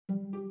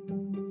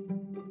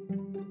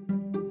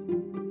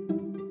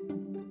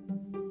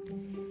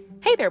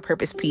Hey there,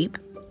 Purpose Peep.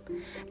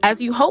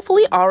 As you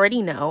hopefully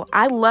already know,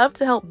 I love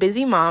to help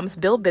busy moms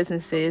build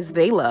businesses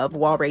they love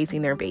while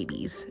raising their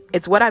babies.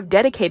 It's what I've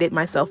dedicated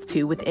myself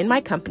to within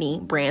my company,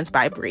 Brands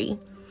by Bree.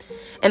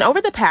 And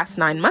over the past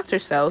 9 months or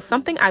so,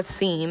 something I've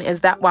seen is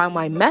that while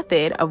my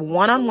method of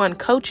one-on-one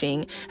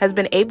coaching has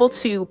been able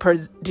to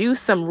produce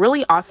some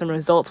really awesome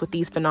results with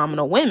these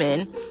phenomenal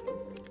women,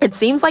 it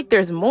seems like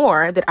there's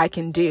more that I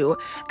can do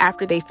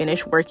after they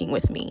finish working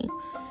with me.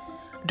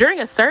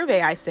 During a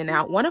survey I sent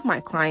out, one of my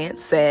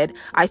clients said,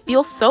 "I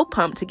feel so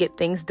pumped to get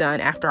things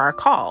done after our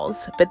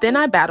calls, but then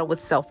I battle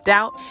with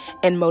self-doubt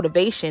and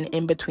motivation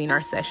in between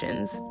our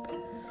sessions."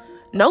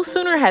 No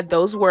sooner had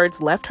those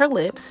words left her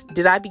lips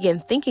did I begin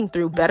thinking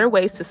through better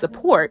ways to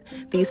support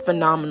these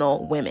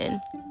phenomenal women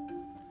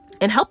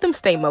and help them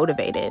stay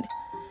motivated.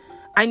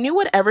 I knew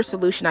whatever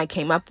solution I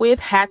came up with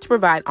had to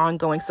provide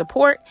ongoing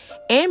support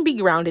and be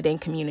grounded in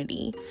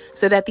community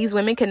so that these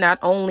women could not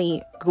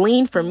only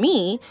glean from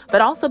me, but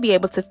also be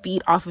able to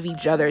feed off of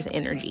each other's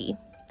energy.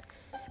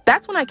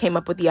 That's when I came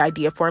up with the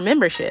idea for a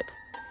membership.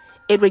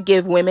 It would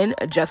give women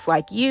just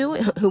like you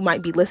who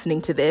might be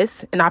listening to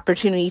this an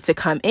opportunity to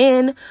come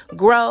in,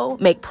 grow,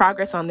 make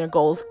progress on their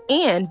goals,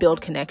 and build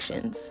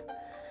connections.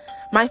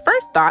 My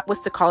first thought was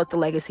to call it the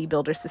Legacy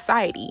Builder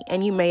Society,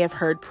 and you may have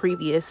heard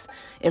previous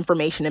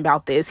information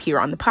about this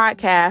here on the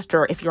podcast,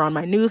 or if you're on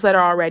my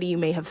newsletter already, you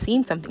may have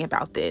seen something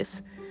about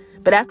this.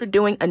 But after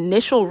doing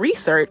initial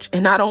research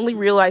and not only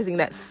realizing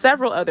that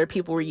several other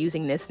people were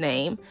using this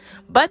name,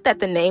 but that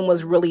the name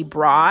was really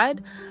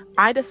broad,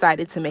 I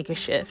decided to make a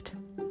shift.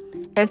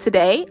 And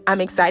today,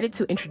 I'm excited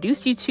to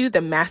introduce you to the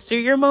Master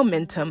Your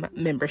Momentum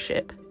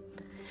membership.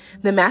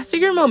 The Master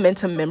Your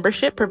Momentum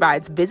membership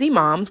provides busy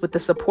moms with the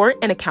support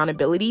and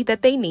accountability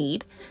that they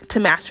need to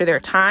master their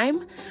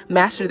time,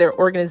 master their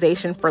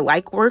organization for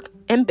life work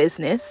and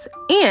business,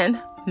 and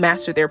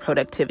master their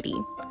productivity.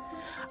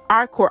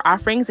 Our core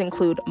offerings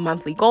include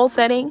monthly goal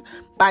setting,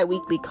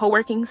 bi-weekly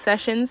co-working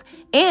sessions,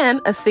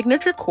 and a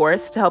signature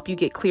course to help you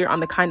get clear on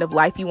the kind of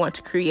life you want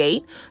to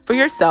create for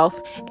yourself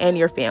and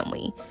your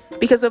family.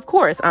 Because of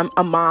course, I'm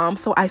a mom,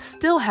 so I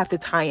still have to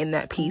tie in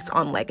that piece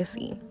on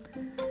legacy.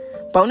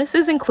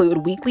 Bonuses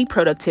include weekly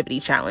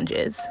productivity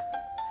challenges.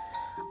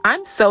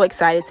 I'm so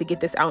excited to get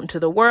this out into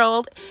the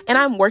world, and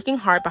I'm working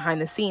hard behind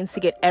the scenes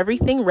to get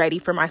everything ready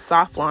for my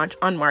soft launch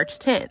on March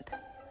 10th.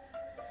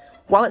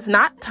 While it's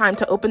not time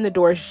to open the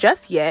doors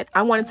just yet,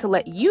 I wanted to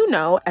let you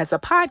know as a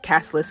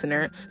podcast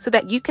listener so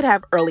that you could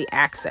have early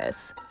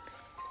access.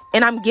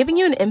 And I'm giving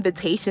you an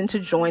invitation to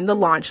join the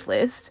launch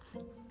list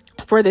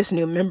for this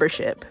new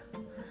membership.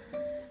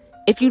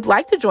 If you'd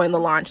like to join the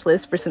launch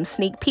list for some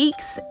sneak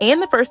peeks and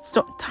the first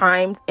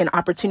time and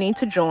opportunity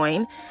to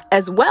join,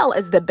 as well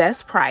as the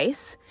best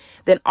price,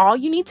 then all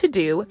you need to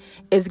do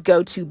is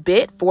go to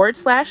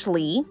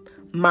bit.ly,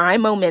 My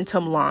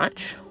Momentum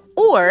Launch,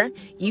 or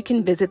you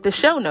can visit the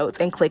show notes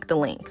and click the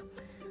link.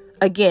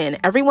 Again,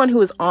 everyone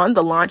who is on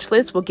the launch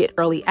list will get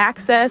early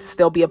access.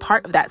 They'll be a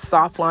part of that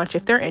soft launch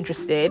if they're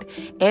interested,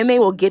 and they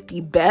will get the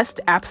best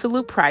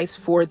absolute price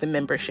for the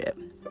membership.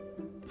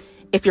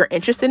 If you're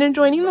interested in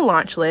joining the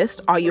launch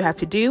list, all you have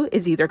to do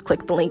is either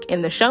click the link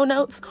in the show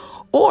notes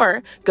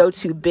or go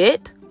to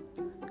bit.ly/My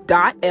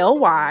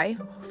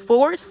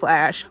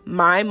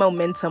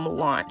Momentum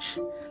Launch.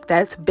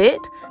 That's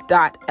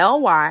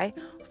bit.ly/My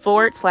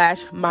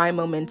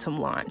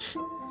Momentum Launch.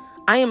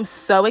 I am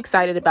so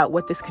excited about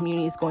what this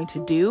community is going to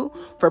do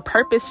for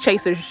purpose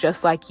chasers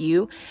just like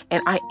you,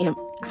 and I am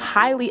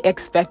highly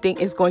expecting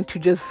it's going to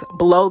just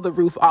blow the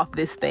roof off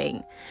this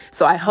thing.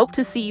 So I hope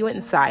to see you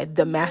inside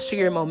the Master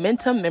Your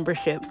Momentum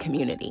membership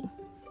community.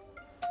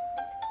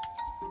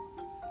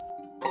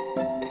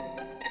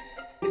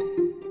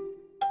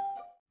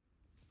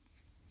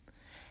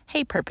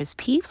 Hey, Purpose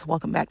Peeps.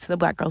 Welcome back to the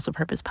Black Girls with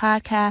Purpose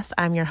podcast.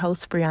 I'm your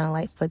host, Brianna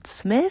Lightfoot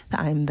Smith.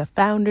 I'm the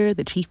founder,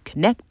 the chief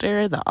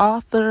connector, the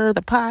author,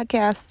 the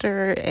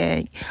podcaster,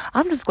 and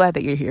I'm just glad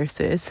that you're here,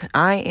 sis.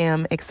 I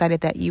am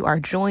excited that you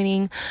are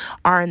joining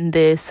on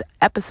this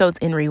Episodes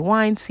in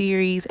Rewind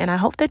series, and I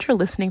hope that you're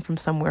listening from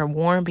somewhere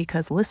warm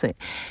because, listen,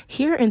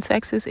 here in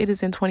Texas, it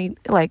is in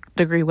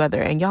 20-degree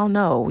weather, and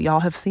y'all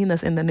have seen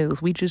us in the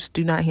news. We just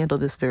do not handle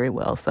this very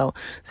well, so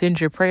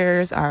send your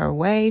prayers our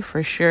way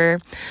for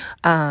sure.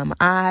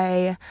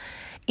 I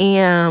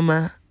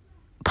am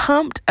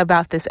pumped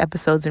about this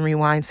Episodes in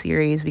Rewind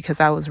series because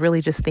I was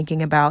really just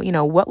thinking about,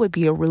 what would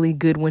be a really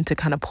good one to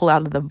kind of pull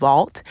out of the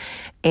vault.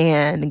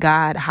 And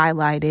God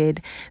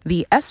highlighted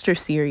the Esther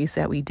series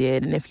that we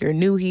did. And if you're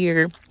new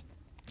here,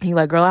 you're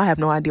like, girl, I have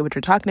no idea what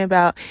you're talking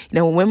about.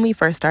 When we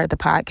first started the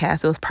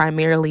podcast, it was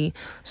primarily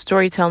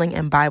storytelling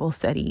and Bible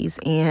studies.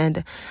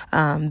 And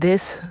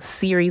this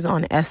series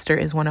on Esther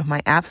is one of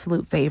my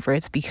absolute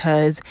favorites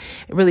because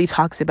it really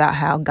talks about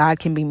how God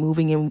can be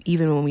moving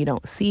even when we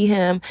don't see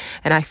him.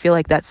 And I feel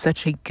like that's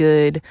such a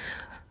good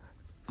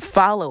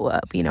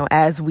follow-up,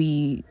 as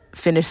we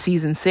finished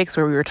season 6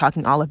 where we were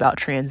talking all about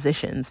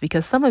transitions,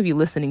 because some of you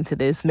listening to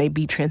this may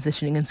be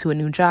transitioning into a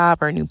new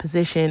job or a new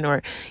position,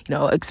 or,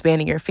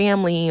 expanding your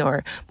family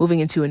or moving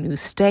into a new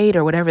state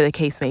or whatever the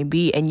case may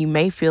be. And you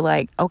may feel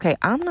like, okay,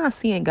 I'm not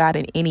seeing God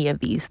in any of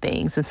these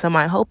things. And so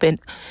my hope and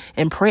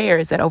prayer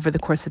is that over the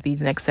course of these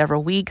next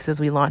several weeks, as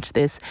we launch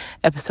this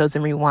Episodes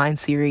and Rewind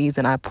series,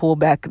 and I pull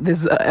back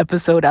this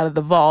episode out of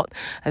the vault,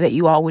 that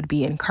you all would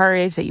be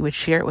encouraged, that you would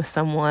share it with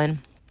someone,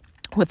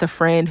 with a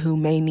friend who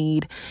may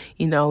need,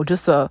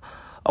 just a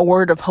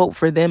word of hope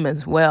for them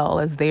as well,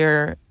 as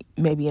they're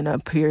maybe in a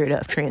period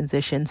of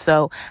transition.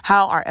 So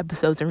how our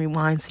Episodes and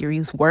Rewind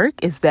series work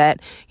is that,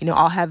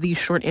 I'll have these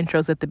short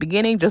intros at the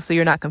beginning, just so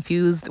you're not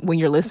confused when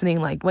you're listening,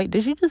 like, wait,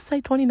 did you just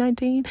say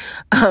 2019?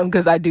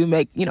 Because I do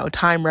make,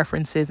 time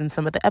references in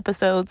some of the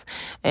episodes,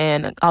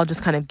 and I'll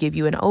just kind of give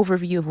you an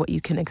overview of what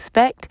you can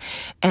expect,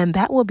 and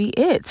that will be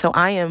it. So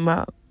I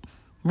am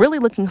really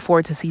looking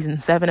forward to season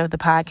 7 of the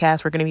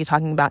podcast. We're going to be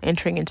talking about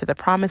entering into the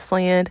promised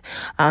land.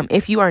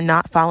 If you are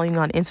not following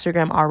on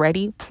Instagram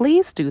already,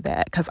 please do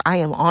that, because I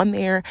am on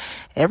there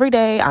every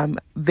day. I've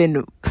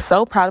been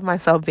so proud of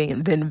myself,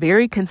 been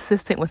very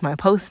consistent with my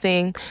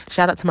posting.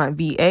 Shout out to my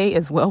VA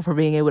as well for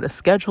being able to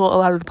schedule a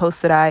lot of the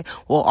posts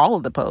all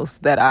of the posts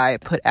that I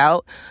put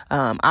out.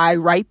 I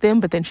write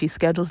them, but then she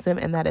schedules them,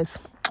 and that is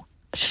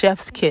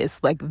chef's kiss,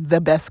 like the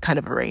best kind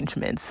of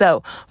arrangement.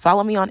 So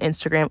follow me on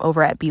Instagram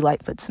over at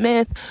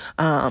BLightfootSmith.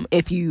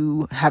 If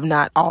you have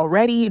not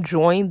already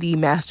joined the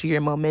Master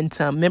Your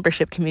Momentum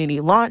membership community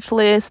launch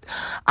list,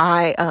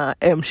 I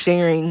am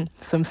sharing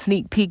some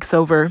sneak peeks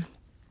over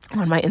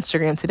on my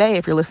Instagram today,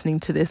 if you're listening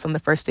to this on the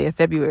first day of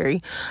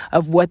February,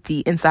 of what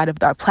the inside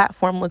of our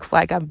platform looks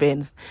like. I've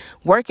been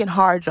working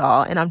hard,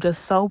 y'all, and I'm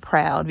just so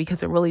proud,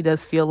 because it really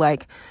does feel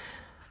like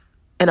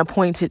an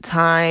appointed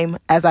time.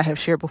 As I have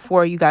shared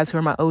before, you guys who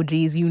are my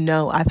OGs,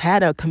 I've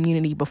had a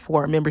community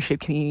before, a membership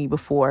community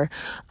before,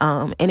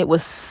 and it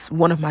was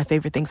one of my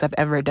favorite things I've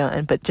ever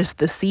done. But just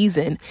the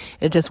season,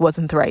 it just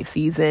wasn't the right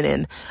season,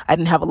 and I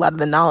didn't have a lot of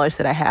the knowledge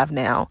that I have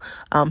now.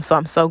 So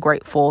I'm so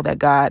grateful that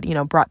God,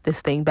 brought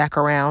this thing back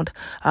around.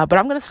 But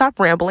I'm going to stop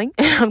rambling,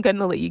 and I'm going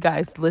to let you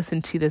guys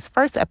listen to this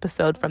first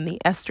episode from the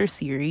Esther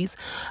series,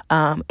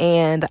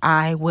 and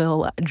I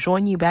will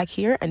join you back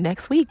here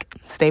next week.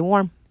 Stay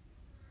warm.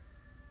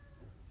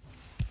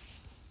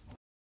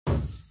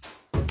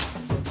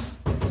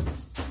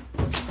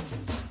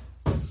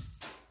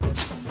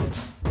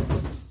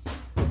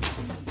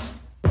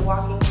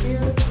 Walking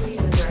fearlessly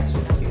in the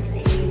direction of your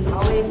dreams,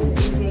 always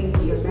using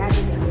the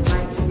imagination and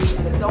mind to reach,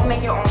 and to don't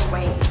make your own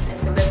way, and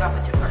to live out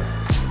with your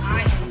purpose.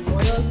 I am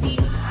royalty.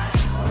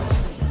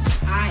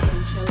 I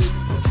am chosen.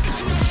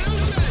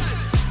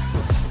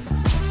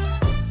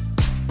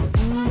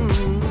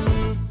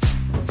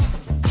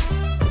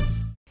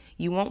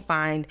 You won't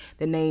find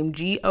the name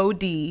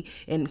G-O-D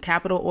in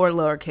capital or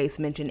lowercase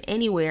mentioned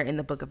anywhere in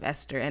the book of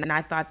Esther, and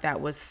I thought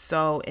that was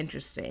so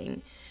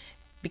interesting.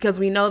 Because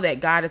we know that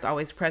God is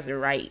always present,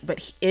 right?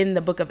 But in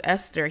the book of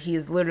Esther, he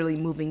is literally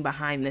moving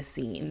behind the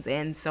scenes.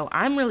 And so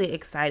I'm really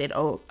excited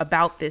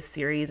about this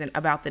series and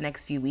about the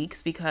next few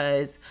weeks,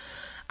 because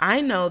I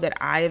know that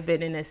I have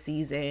been in a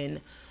season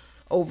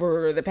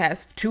over the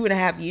past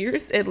 2.5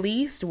 years, at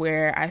least,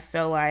 where I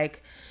feel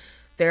like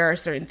there are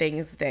certain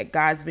things that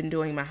God's been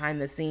doing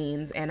behind the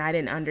scenes, and I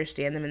didn't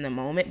understand them in the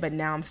moment, but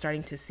now I'm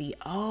starting to see,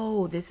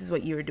 oh, this is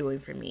what you were doing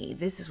for me.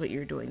 This is what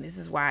you're doing. This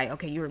is why,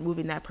 okay, you were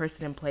moving that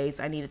person in place.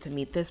 I needed to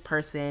meet this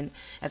person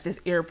at this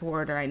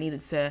airport, or I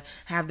needed to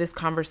have this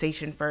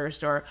conversation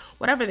first, or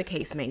whatever the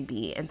case may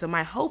be. And so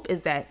my hope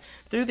is that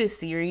through this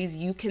series,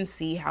 you can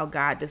see how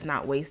God does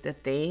not waste a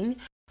thing.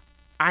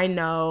 I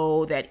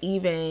know that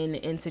even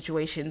in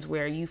situations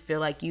where you feel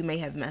like you may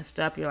have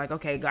messed up, you're like,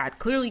 okay, God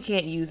clearly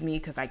can't use me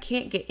because I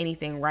can't get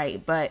anything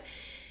right. But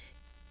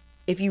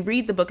if you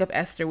read the book of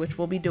Esther, which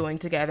we'll be doing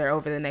together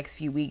over the next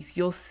few weeks,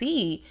 you'll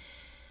see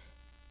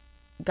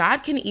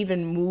God can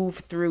even move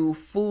through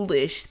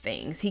foolish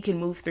things. He can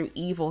move through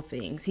evil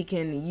things. He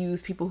can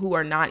use people who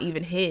are not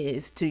even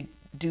his to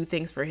do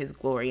things for his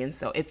glory. And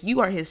so if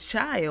you are his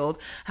child,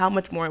 how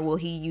much more will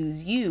he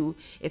use you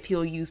if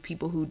he'll use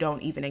people who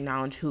don't even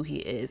acknowledge who he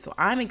is? So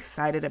I'm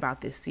excited about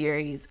this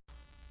series.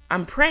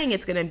 I'm praying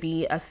it's going to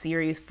be a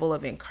series full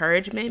of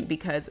encouragement,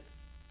 because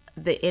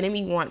the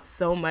enemy wants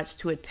so much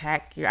to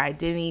attack your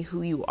identity,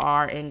 who you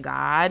are in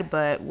God,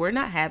 but we're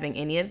not having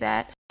any of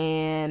that.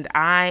 And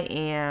I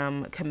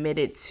am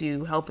committed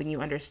to helping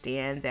you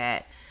understand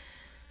that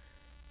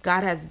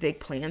God has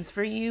big plans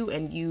for you,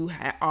 and you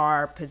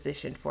are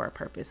positioned for a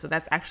purpose. So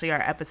that's actually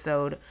our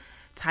episode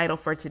title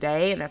for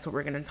today, and that's what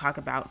we're going to talk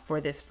about for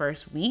this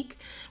first week.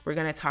 We're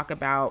going to talk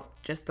about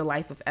just the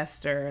life of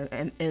Esther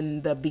and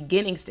in the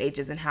beginning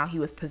stages, and how he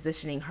was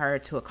positioning her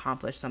to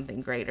accomplish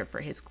something greater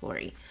for his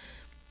glory.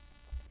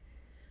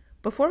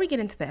 Before we get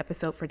into the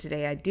episode for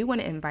today, I do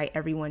want to invite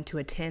everyone to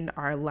attend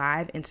our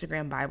live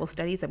Instagram Bible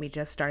studies that we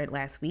just started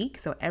last week.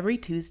 So every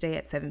Tuesday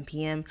at 7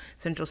 p.m.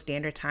 Central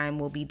Standard Time,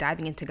 we'll be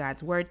diving into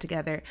God's Word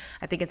together.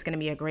 I think it's going to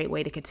be a great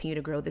way to continue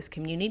to grow this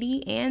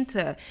community and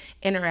to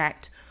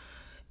interact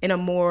in a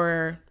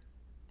more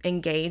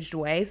engaged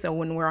way. So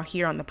when we're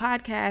here on the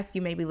podcast,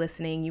 you may be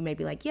listening, you may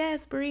be like,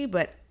 yes, Brie,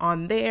 but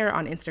on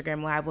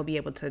Instagram Live, we'll be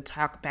able to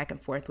talk back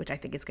and forth, which I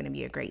think is going to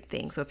be a great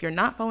thing. So if you're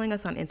not following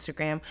us on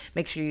Instagram,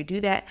 make sure you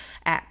do that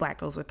at Black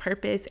Girls with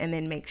Purpose, and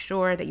then make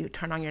sure that you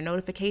turn on your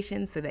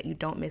notifications so that you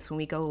don't miss when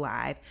we go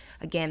live.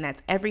 Again,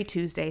 that's every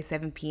Tuesday,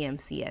 7 p.m.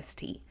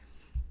 CST.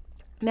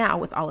 Now,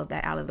 with all of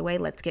that out of the way,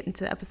 let's get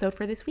into the episode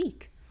for this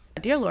week.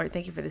 Dear Lord,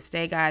 thank you for this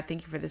day, God.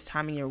 Thank you for this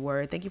time in your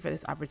word. Thank you for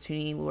this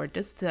opportunity, Lord,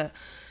 just to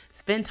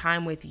spend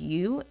time with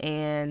you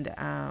and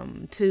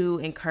to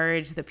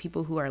encourage the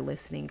people who are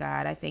listening,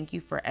 God. I thank you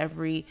for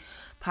every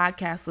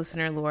podcast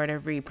listener, Lord,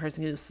 every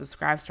person who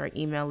subscribes to our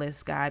email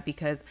list, God,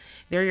 because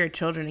they're your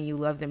children and you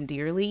love them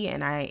dearly.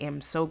 And I am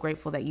so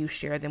grateful that you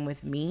share them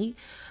with me.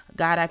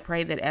 God, I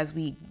pray that as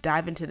we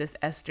dive into this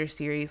Esther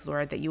series,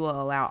 Lord, that you will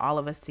allow all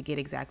of us to get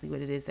exactly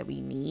what it is that we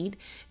need,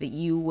 that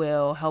you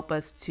will help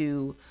us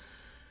to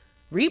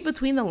read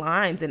between the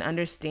lines and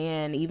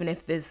understand, even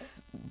if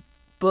this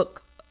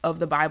book of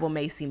the Bible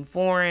may seem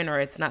foreign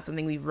or it's not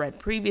something we've read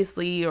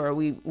previously or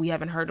we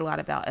haven't heard a lot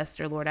about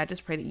Esther, Lord, I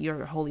just pray that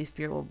your Holy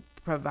Spirit will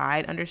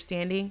provide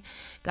understanding.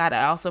 God,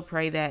 I also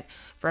pray that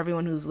for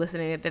everyone who's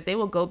listening, that they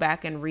will go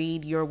back and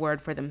read your word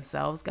for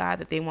themselves, God,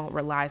 that they won't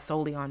rely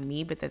solely on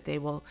me, but that they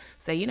will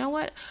say, you know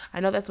what,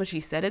 I know that's what she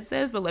said it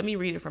says, but let me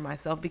read it for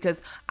myself,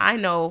 because I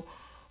know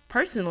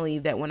personally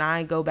that when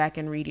I go back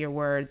and read your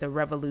word, the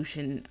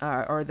revelation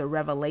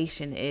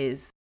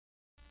is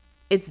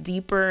it's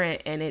deeper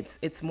and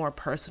it's more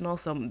personal.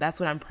 So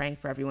that's what I'm praying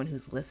for everyone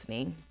who's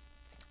listening.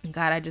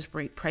 God, I just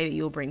pray that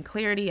you'll bring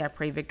clarity. I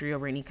pray victory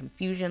over any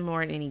confusion,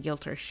 Lord, any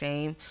guilt or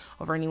shame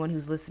over anyone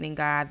who's listening,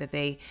 God, that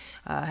they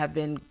have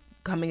been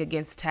coming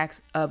against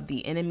attacks of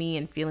the enemy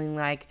and feeling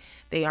like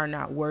they are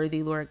not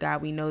worthy, Lord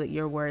God. We know that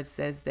your word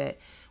says that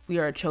we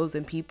are a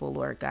chosen people,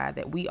 Lord God,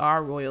 that we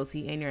are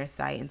royalty in your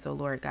sight. And so,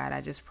 Lord God, I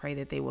just pray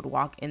that they would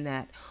walk in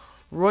that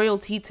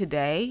royalty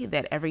today,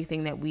 that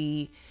everything that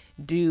we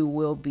do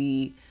will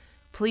be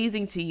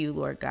pleasing to you,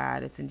 Lord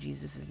God. It's in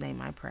Jesus'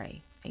 name I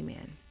pray.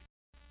 Amen.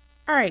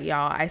 All right,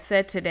 y'all. I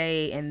said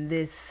today and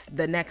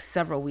the next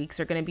several weeks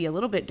are going to be a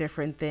little bit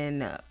different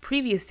than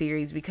previous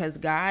series because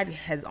God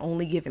has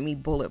only given me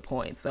bullet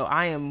points. So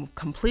I am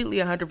completely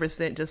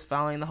 100% just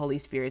following the Holy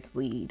Spirit's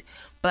lead.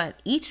 But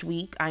each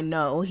week, I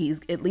know he's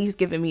at least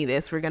given me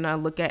this. We're going to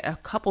look at a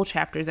couple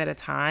chapters at a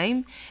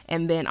time,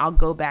 and then I'll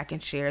go back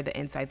and share the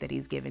insight that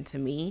he's given to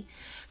me.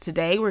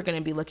 Today, we're going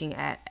to be looking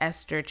at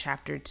Esther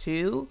chapter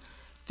 2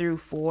 through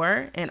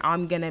 4, and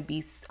I'm going to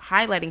be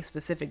highlighting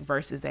specific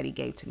verses that he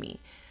gave to me.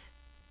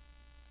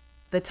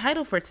 The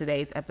title for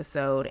today's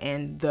episode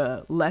and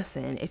the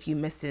lesson, if you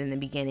missed it in the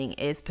beginning,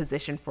 is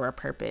Positioned for a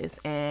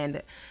Purpose.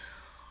 And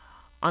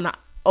on an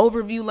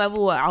overview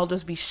level, I'll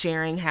just be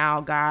sharing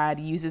how God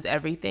uses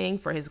everything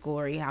for his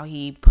glory, how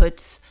he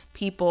puts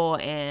people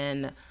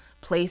and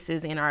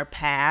places in our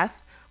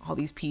path, all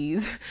these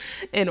P's,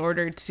 in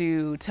order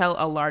to tell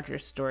a larger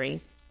story.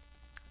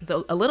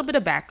 So a little bit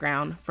of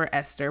background for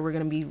Esther. We're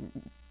going to be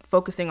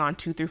focusing on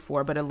 2 through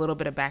 4, but a little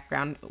bit of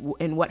background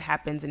in what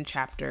happens in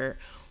chapter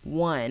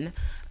 1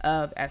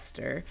 of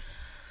Esther.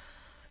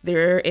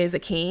 There is a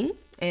king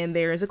and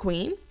there is a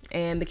queen,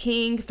 and the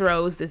king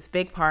throws this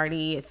big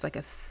party. It's like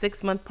a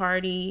 6-month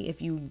party.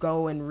 If you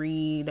go and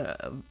read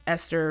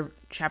Esther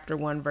chapter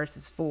 1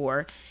 verses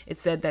 4, it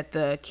said that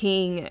the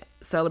king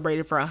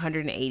celebrated for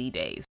 180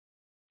 days.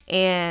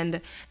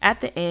 And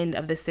at the end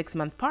of the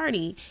 6-month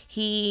party,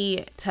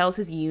 he tells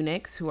his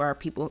eunuchs, who are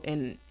people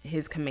in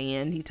his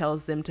command, he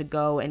tells them to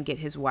go and get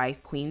his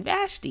wife, Queen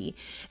Vashti.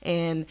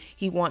 And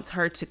he wants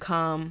her to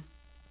come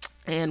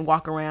and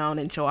walk around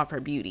and show off her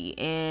beauty.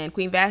 And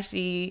Queen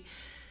Vashti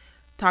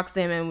talks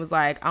to him and was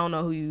like, I don't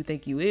know who you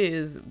think you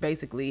is,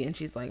 basically. And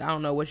she's like, I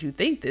don't know what you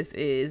think this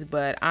is,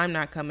 but I'm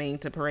not coming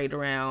to parade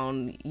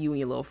around you and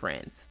your little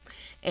friends.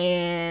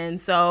 And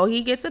so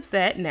he gets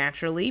upset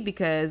naturally,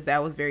 because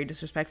that was very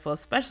disrespectful,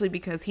 especially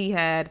because he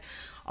had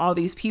all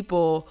these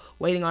people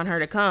waiting on her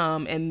to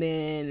come. And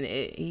then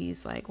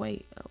he's like,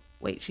 wait,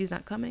 she's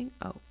not coming.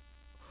 Oh,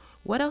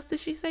 what else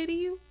did she say to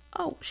you?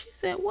 Oh, she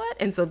said what?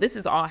 And so this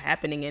is all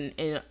happening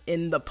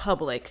in the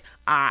public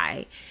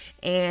eye.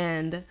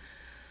 And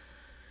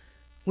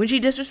when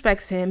she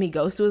disrespects him, he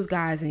goes to his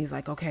guys and he's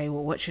like, okay,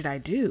 well, what should I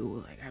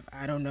do? Like,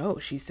 I don't know.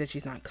 She said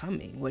she's not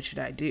coming. What should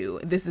I do?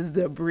 This is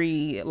the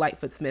Brie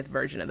Lightfoot Smith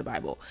version of the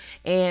Bible.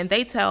 And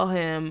they tell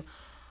him,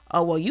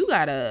 oh, well, you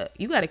gotta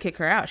kick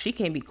her out. She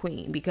can't be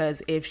queen,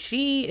 because if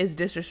she is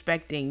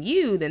disrespecting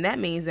you, then that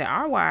means that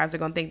our wives are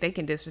going to think they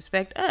can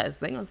disrespect us.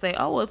 They're going to say,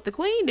 oh, well, if the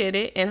queen did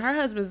it and her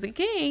husband's the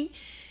king,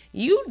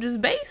 you just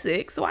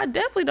basic. So I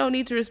definitely don't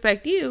need to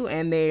respect you.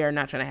 And they are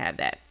not trying to have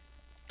that.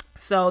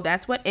 So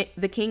that's what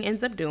the king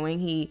ends up doing.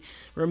 He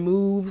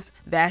removes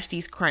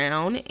Vashti's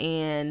crown,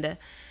 and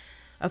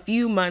a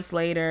few months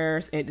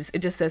later, it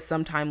just says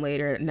sometime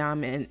later. Now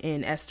I'm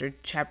in Esther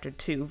chapter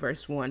 2,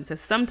 verse 1. It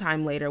says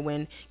sometime later,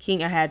 when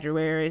King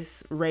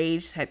Ahasuerus'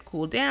 rage had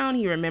cooled down,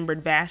 he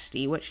remembered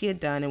Vashti, what she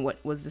had done and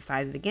what was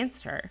decided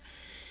against her.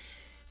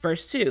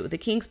 Verse 2, the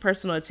king's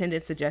personal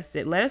attendant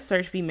suggested, let a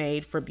search be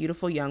made for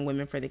beautiful young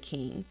women for the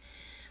king.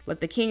 Let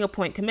the king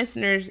appoint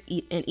commissioners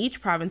in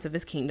each province of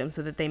his kingdom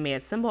so that they may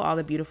assemble all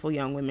the beautiful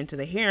young women to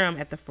the harem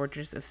at the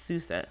fortress of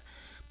Susa.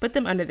 Put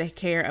them under the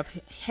care of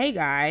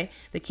Haggai,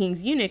 the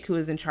king's eunuch who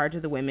is in charge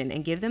of the women,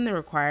 and give them the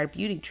required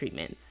beauty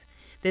treatments.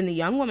 Then the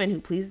young woman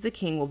who pleases the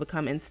king will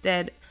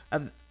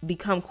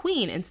become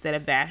queen instead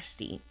of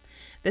Vashti.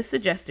 This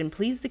suggestion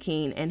pleased the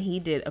king, and he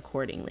did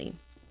accordingly.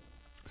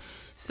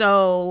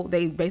 So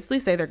they basically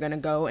say they're going to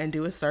go and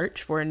do a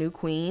search for a new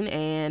queen,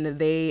 and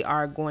they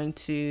are going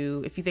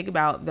to, if you think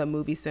about the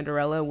movie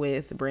Cinderella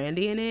with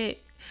Brandy in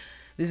it,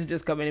 this is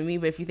just coming to me,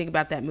 but if you think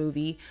about that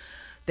movie,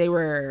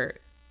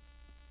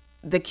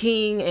 the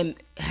king and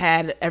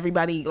had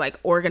everybody like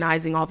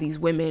organizing all these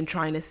women,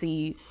 trying to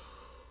see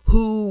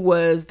who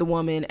was the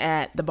woman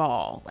at the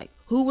ball, like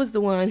who was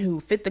the one who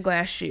fit the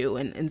glass shoe.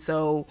 And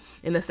so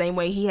in the same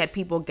way, he had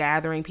people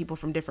gathering people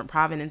from different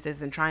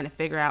provinces and trying to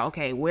figure out,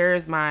 okay, where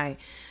is my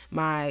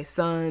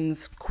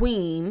son's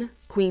queen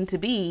to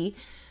be?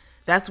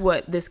 That's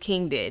what this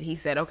king did. He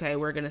said, okay,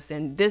 we're going to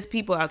send this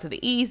people out to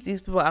the east,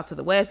 these people out to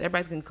the west.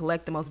 Everybody's going to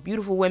collect the most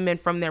beautiful women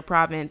from their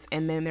province,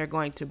 and then they're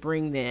going to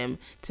bring them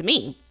to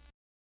me.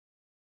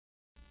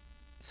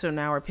 So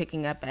now we're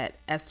picking up at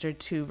Esther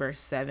 2,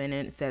 verse 7,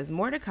 and it says,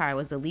 Mordecai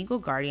was the legal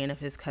guardian of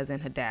his cousin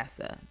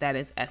Hadassah, that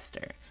is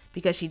Esther,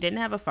 because she didn't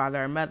have a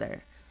father or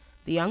mother.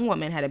 The young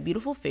woman had a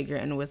beautiful figure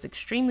and was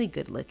extremely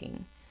good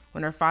looking.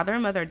 When her father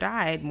and mother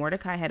died,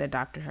 Mordecai had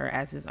adopted her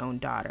as his own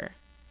daughter.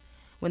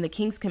 When the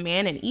king's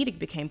command and edict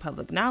became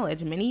public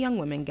knowledge, many young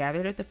women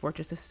gathered at the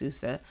fortress of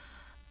Susa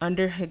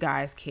under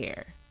Haggai's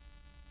care.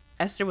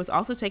 Esther was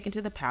also taken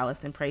to the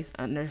palace and placed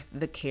under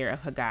the care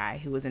of Haggai,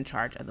 who was in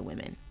charge of the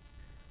women.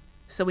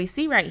 So we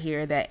see right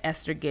here that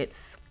Esther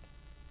gets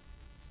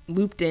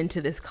looped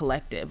into this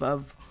collective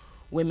of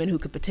women who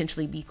could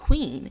potentially be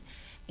queen.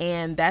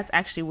 And that's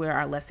actually where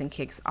our lesson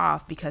kicks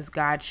off, because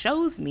God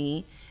shows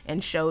me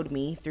and showed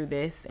me through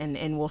this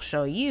and will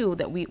show you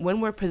that when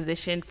we're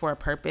positioned for a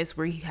purpose,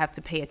 we have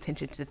to pay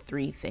attention to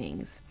three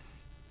things.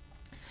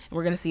 And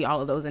we're going to see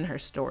all of those in her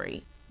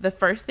story. The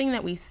first thing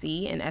that we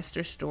see in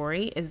Esther's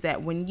story is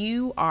that when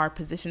you are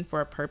positioned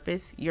for a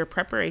purpose, your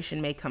preparation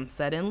may come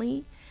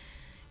suddenly.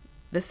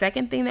 The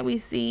second thing that we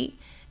see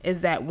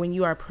is that when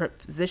you are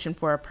positioned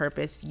for a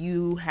purpose,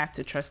 you have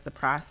to trust the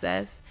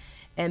process.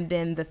 And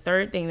then the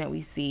third thing that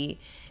we see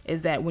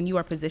is that when you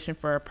are positioned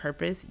for a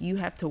purpose, you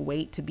have to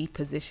wait to be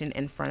positioned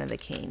in front of the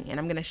king. And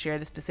I'm going to share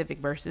the specific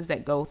verses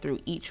that go through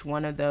each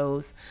one of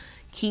those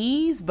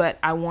keys, but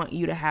I want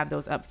you to have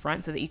those up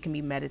front so that you can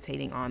be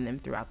meditating on them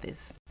throughout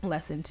this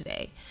lesson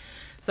today.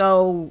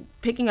 So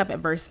picking up at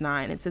verse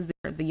 9, it says,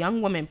 the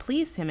young woman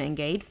pleased him and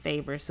gave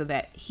favor so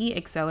that he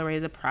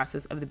accelerated the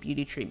process of the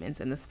beauty treatments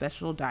and the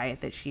special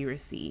diet that she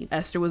received.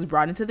 Esther was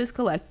brought into this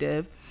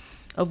collective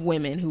of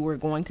women who were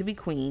going to be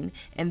queen.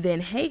 And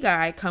then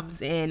Haggai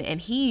comes in and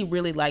he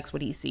really likes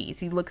what he sees.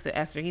 He looks at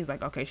Esther. He's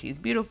like, okay, she's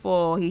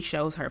beautiful. He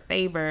shows her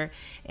favor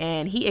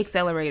and he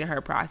accelerated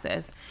her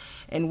process.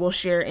 And we'll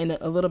share in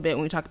a little bit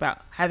when we talk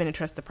about having to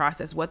trust the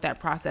process, what that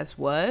process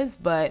was.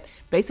 But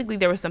basically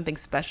there was something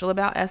special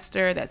about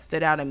Esther that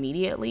stood out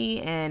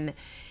immediately. And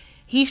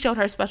he showed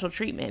her special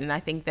treatment. And I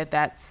think that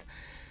that's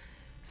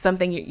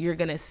something you're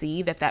going to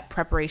see, that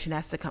preparation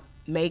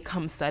may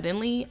come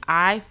suddenly.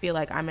 I feel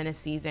like I'm in a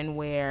season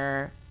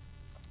where,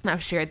 and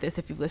I've shared this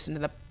if you've listened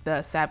to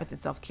the Sabbath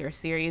and Self-Care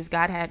series,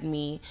 God had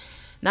me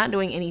not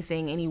doing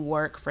any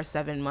work for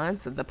 7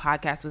 months. The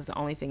podcast was the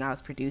only thing I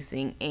was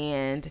producing.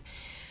 And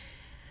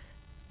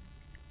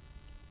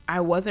I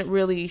wasn't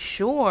really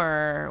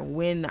sure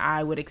when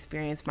I would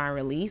experience my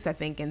release. I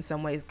think in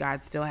some ways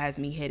God still has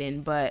me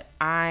hidden, but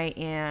I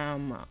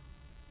am,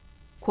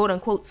 quote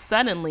unquote,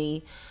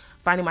 suddenly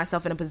finding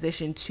myself in a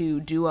position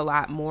to do a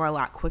lot more, a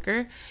lot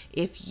quicker.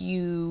 If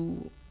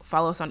you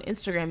follow us on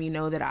Instagram, you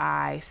know that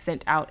I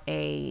sent out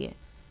a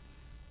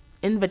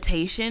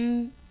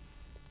invitation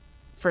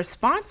for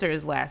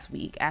sponsors last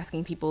week,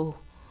 asking people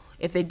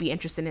if they'd be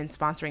interested in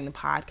sponsoring the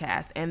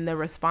podcast. And the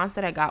response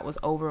that I got was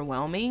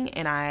overwhelming.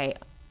 And I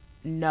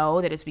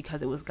know that it's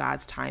because it was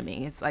God's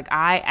timing. It's like,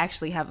 I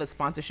actually have a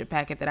sponsorship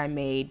packet that I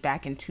made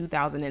back in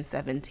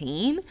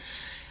 2017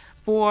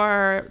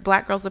 for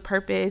Black Girls of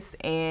Purpose,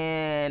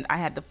 and I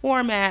had the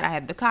format, I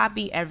had the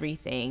copy,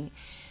 everything.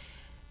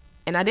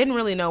 And I didn't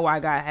really know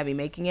why God had me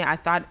making it. I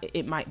thought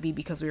it might be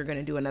because we were going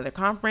to do another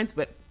conference,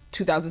 but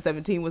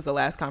 2017 was the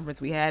last conference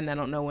we had, and I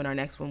don't know when our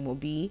next one will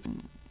be.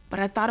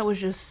 But I thought it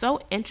was just so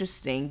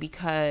interesting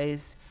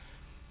because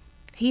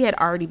he had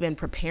already been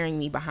preparing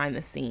me behind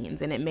the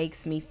scenes, and it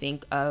makes me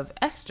think of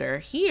Esther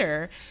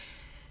here,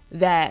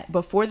 that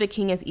before the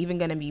king is even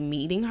going to be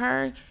meeting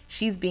her,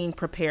 she's being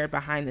prepared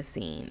behind the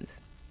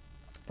scenes.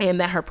 And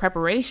that her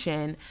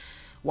preparation,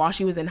 while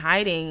she was in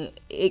hiding,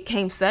 it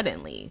came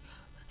suddenly.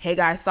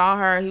 Haggai saw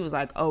her. He was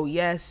like, oh,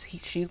 yes,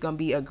 she's going to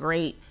be a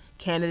great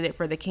candidate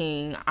for the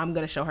king, I'm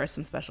going to show her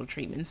some special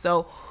treatment.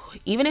 So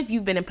even if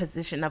you've been in a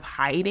position of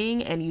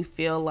hiding and you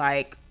feel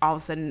like all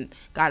of a sudden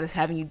God is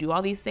having you do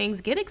all these things,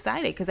 get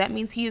excited, because that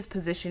means he is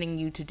positioning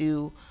you to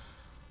do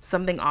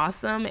something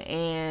awesome,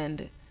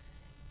 and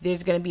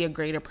there's going to be a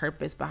greater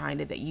purpose behind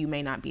it that you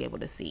may not be able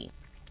to see.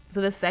 So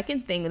the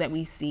second thing that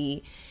we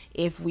see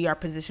if we are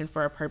positioned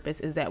for a purpose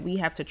is that we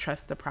have to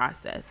trust the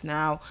process.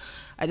 Now,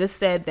 I just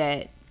said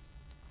that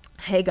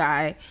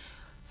Haggai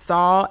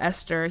saw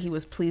Esther, he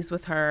was pleased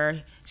with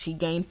her, she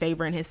gained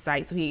favor in his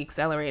sight, so he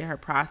accelerated her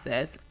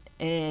process.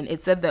 And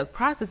it said the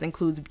process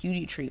includes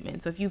beauty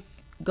treatment. So if you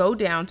go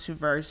down to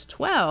verse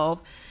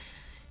 12,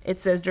 it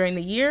says, during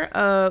the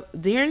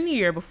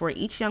year before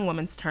each young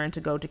woman's turn to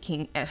go to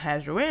King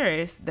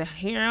Ahasuerus, the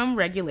harem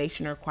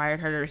regulation required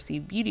her to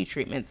receive beauty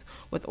treatments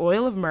with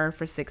oil of myrrh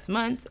for 6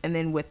 months, and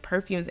then with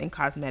perfumes and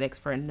cosmetics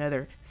for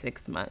another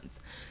 6 months.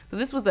 So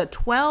this was a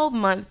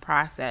 12-month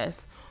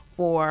process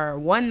for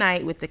one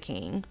night with the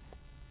king,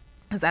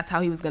 because that's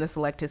how he was going to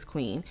select his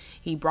queen.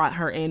 He brought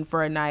her in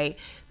for a night.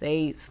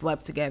 They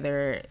slept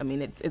together. I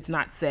mean, it's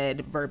not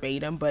said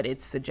verbatim, but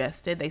it's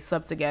suggested. They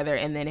slept together,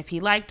 and then if he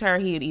liked her,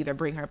 he would either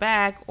bring her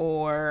back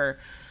or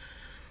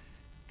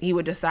he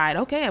would decide,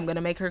 okay, I'm going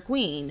to make her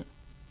queen.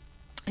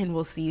 And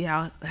we'll see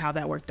how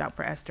that worked out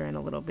for Esther in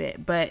a little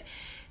bit. But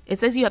it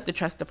says you have to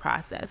trust the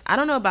process. I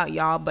don't know about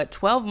y'all, but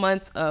 12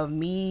 months of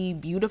me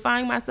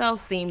beautifying myself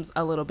seems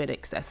a little bit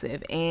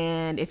excessive.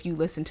 And if you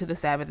listen to the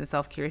Sabbath and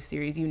Self-Care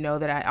series, you know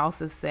that I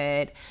also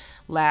said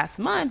last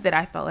month that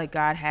I felt like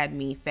God had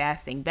me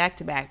fasting back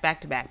to back,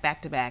 back to back,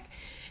 back to back.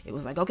 It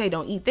was like, okay,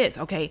 don't eat this.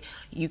 Okay,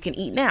 you can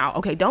eat now.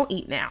 Okay, don't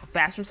eat now.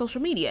 Fast from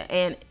social media.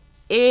 And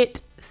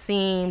it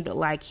seemed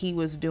like he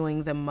was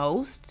doing the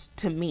most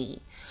to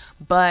me.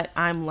 But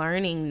I'm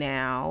learning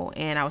now,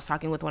 and I was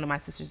talking with one of my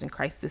sisters in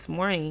Christ this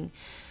morning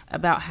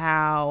about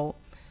how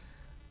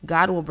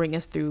God will bring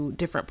us through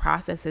different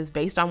processes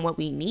based on what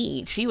we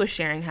need. She was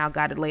sharing how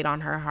God had laid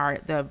on her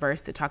heart the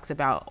verse that talks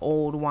about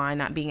old wine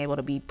not being able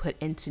to be put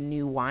into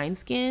new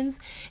wineskins.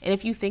 And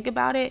if you think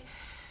about it,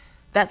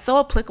 that's so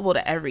applicable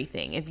to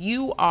everything. If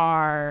you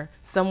are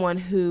someone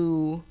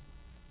who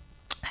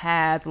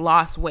has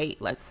lost weight,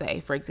 let's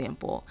say, for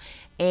example,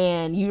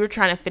 and you're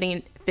trying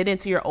to fit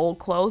into your old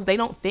clothes, they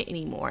don't fit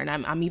anymore. And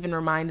I'm even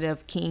reminded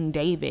of King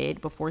David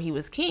before he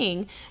was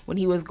king, when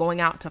he was going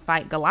out to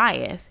fight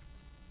Goliath.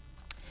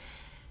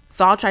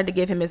 Saul tried to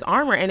give him his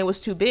armor and it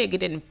was too big. It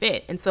didn't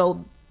fit. And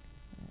so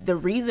the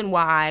reason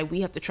why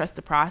we have to trust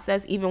the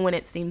process, even when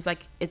it seems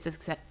like it's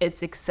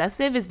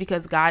excessive, is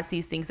because God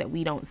sees things that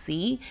we don't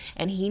see,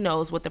 and he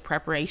knows what the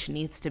preparation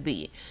needs to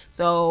be.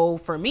 So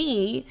for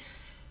me,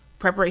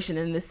 preparation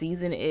in this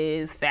season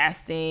is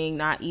fasting,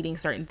 not eating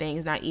certain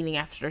things, not eating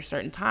after a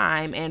certain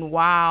time. And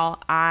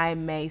while I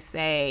may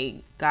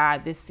say,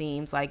 God, this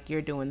seems like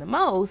you're doing the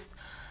most,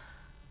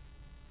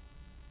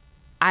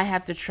 I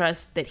have to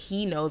trust that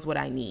he knows what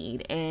I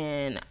need.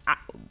 And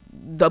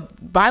the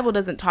Bible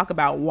doesn't talk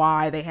about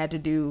why they had to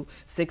do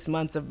 6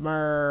 months of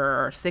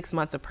myrrh or 6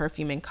 months of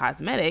perfume and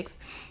cosmetics,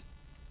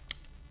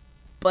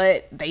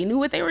 but they knew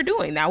what they were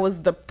doing. That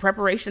was the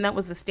preparation. That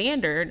was the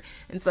standard.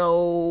 And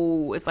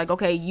so it's like,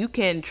 okay, you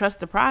can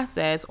trust the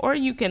process or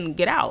you can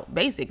get out,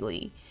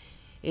 basically.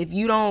 If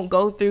you don't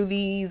go through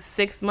these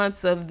 6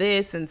 months of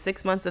this and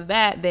 6 months of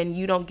that, then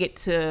you don't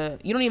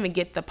even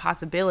get the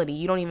possibility.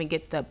 You don't even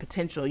get the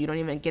potential. You don't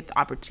even get the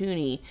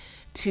opportunity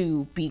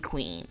to be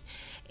queen.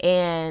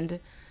 And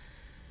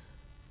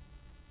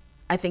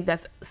I think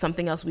that's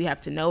something else we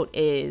have to note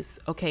is,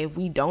 okay, if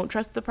we don't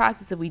trust the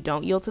process, if we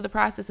don't yield to the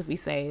process, if we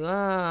say,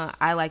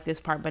 I like this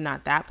part but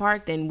not that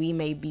part, then we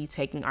may be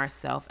taking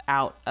ourselves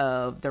out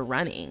of the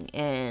running.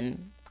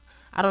 And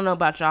I don't know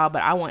about y'all,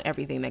 but I want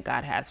everything that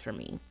God has for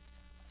me.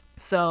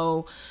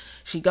 So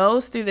she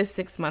goes through the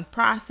 6 month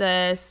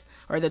process,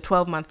 or the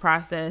 12-month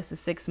process, the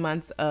 6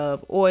 months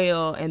of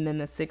oil, and then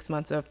the 6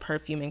 months of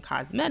perfume and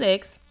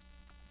cosmetics.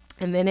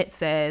 And then it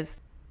says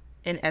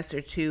in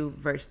Esther 2,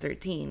 verse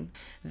 13,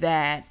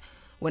 that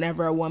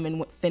whenever a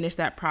woman finished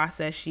that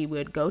process, she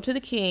would go to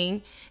the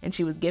king and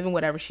she was given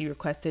whatever she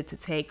requested to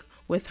take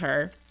with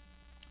her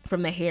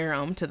from the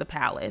harem to the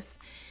palace.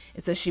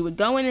 It says she would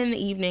go in the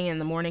evening, and in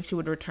the morning she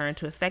would return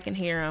to a second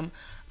harem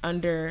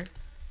under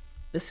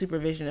the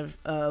supervision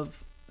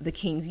of the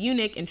king's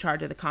eunuch in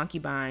charge of the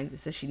concubines. It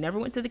says she never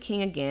went to the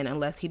king again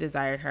unless he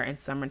desired her and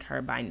summoned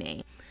her by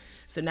name.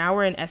 So now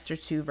we're in Esther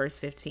 2, verse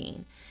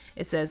 15.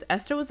 It says,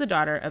 Esther was the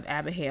daughter of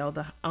Abihail,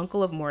 the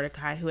uncle of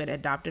Mordecai, who had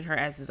adopted her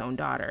as his own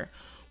daughter.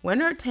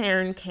 When her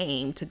turn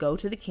came to go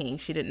to the king,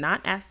 she did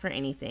not ask for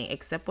anything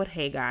except what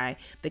Haggai,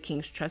 the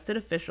king's trusted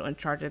official in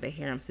charge of the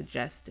harem,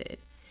 suggested.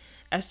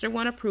 Esther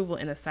won approval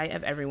in the sight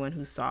of everyone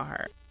who saw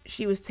her.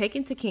 She was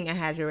taken to King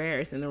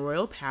Ahasuerus in the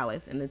royal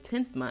palace in the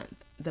 10th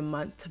month, the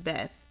month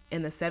Tebeth,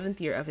 in the 7th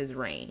year of his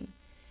reign.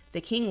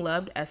 The king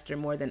loved Esther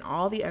more than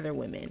all the other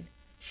women.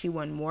 She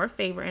won more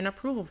favor and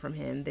approval from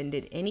him than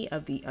did any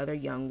of the other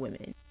young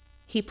women.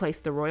 He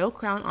placed the royal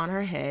crown on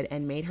her head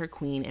and made her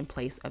queen in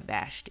place of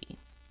Vashti.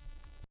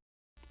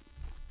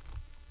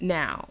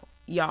 Now,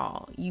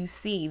 y'all, you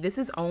see,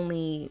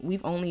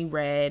 we've only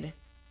read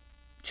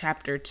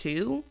chapter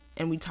 2,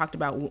 and we talked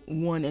about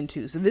 1 and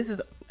 2. So this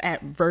is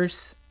at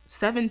verse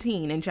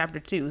 17 in chapter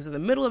 2. So the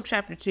middle of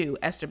chapter 2,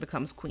 Esther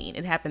becomes queen.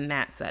 It happened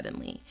that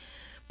suddenly.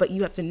 But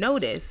you have to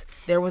notice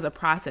there was a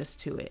process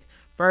to it.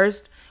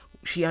 First,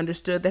 she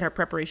understood that her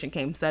preparation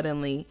came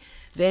suddenly.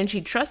 Then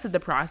she trusted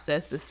the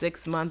process, the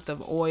 6 month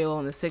of oil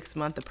and the 6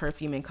 month of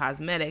perfume and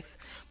cosmetics.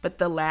 But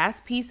the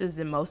last piece is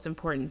the most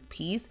important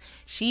piece.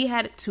 She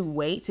had to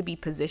wait to be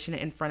positioned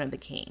in front of the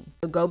king.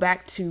 So go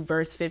back to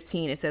verse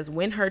 15. It says,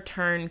 when her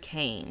turn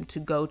came to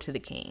go to the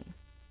king.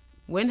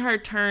 When her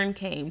turn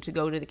came to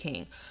go to the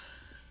king.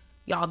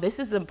 Y'all, this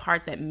is the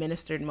part that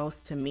ministered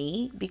most to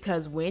me,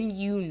 because when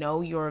you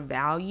know your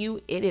value,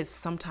 it is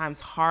sometimes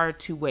hard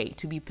to wait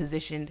to be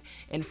positioned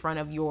in front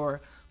of your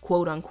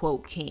quote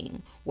unquote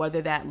king,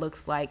 whether that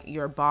looks like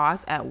your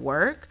boss at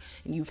work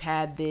and you've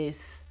had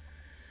this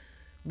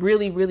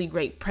really, really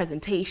great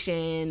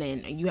presentation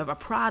and you have a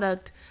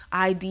product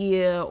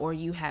idea, or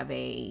you have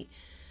a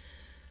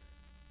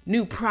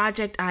new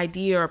project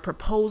idea or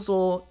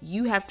proposal.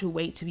 You have to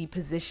wait to be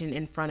positioned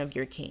in front of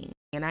your king.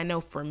 And I know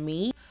for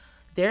me,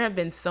 there have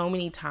been so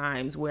many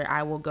times where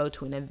I will go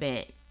to an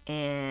event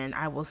and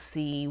I will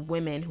see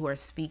women who are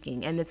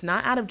speaking, and it's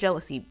not out of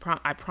jealousy.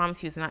 I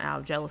promise you it's not out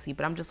of jealousy,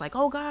 but I'm just like,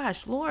 oh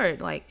gosh,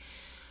 Lord, like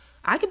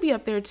I could be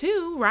up there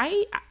too,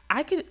 right?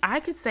 I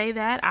could say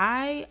that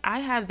I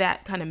have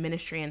that kind of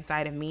ministry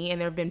inside of me. And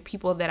there have been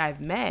people that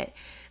I've met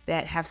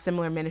that have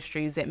similar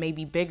ministries that may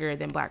be bigger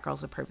than Black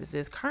Girls with Purpose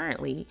is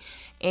currently.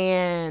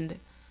 And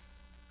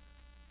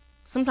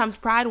sometimes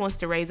pride wants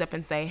to raise up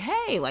and say,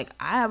 hey, like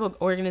I have an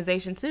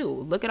organization too.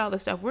 Look at all the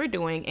stuff we're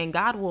doing. And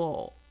God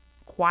will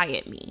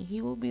quiet me.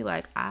 He will be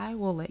like, I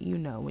will let you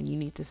know when you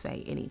need to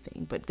say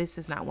anything. But this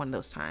is not one of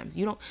those times.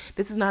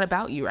 This is not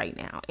about you right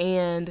now.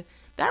 And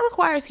that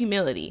requires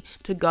humility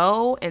to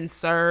go and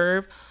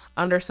serve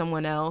under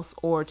someone else,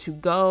 or to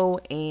go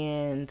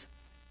and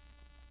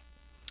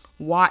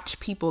watch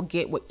people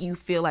get what you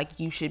feel like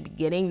you should be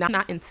getting,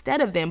 not instead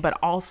of them, but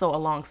also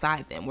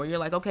alongside them, where you're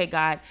like, okay,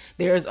 God,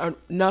 there's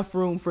enough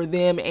room for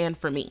them and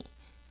for me.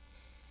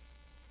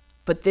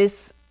 But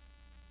this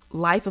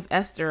life of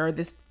Esther, or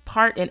this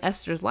part in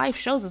Esther's life,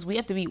 shows us we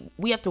have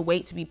to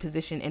wait to be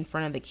positioned in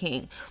front of the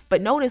king.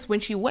 But notice when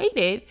she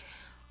waited,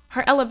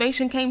 her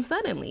elevation came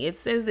suddenly. It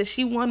says that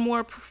she won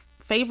more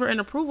favor and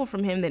approval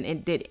from him than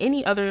it did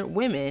any other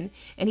women,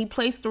 and he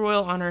placed the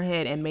royal on her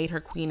head and made her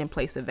queen in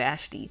place of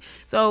Vashti.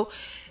 So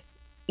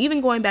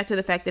even going back to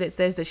the fact that it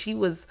says that she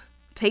was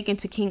taken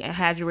to King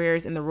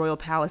Ahasuerus in the royal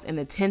palace in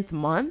the 10th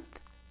month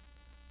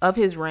of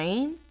his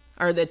reign,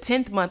 or the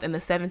 10th month and the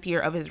 7th year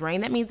of his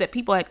reign, that means that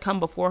people had come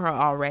before her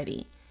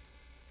already,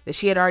 that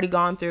she had already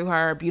gone through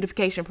her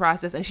beautification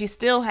process, and she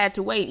still had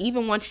to wait.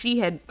 Even once she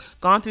had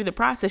gone through the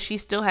process, she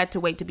still had to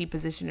wait to be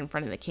positioned in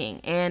front of the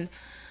king. And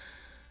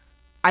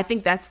I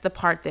think that's the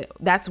part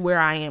that's where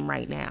I am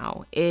right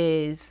now,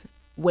 is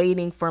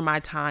waiting for my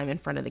time in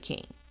front of the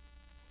king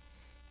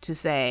to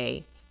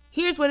say,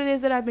 here's what it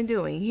is that I've been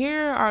doing.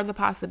 Here are the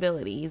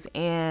possibilities.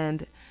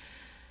 And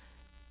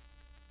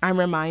I'm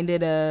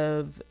reminded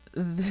of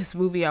this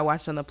movie I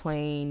watched on the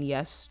plane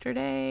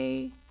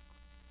yesterday.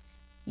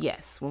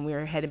 Yes, when we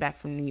were headed back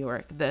from New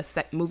York,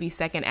 the movie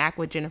Second Act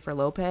with Jennifer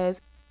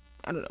Lopez.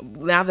 I don't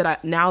know.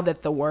 Now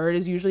that the word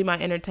is usually my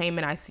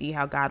entertainment, I see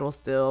how God will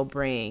still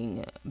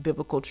bring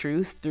biblical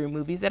truth through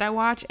movies that I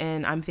watch.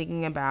 And I'm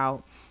thinking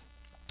about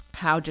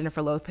how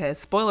Jennifer Lopez,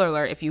 spoiler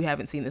alert if you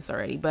haven't seen this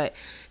already, but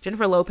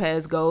Jennifer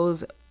Lopez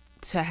goes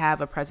to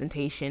have a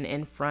presentation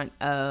in front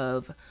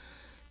of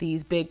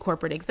these big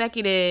corporate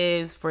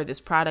executives for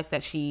this product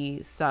that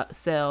she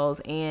sells.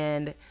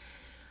 And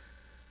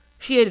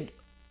she had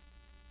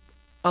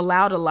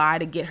allowed a lie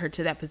to get her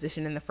to that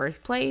position in the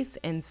first place.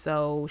 And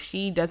so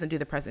she doesn't do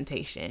the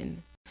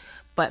presentation.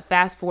 But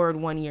fast forward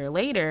 1 year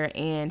later,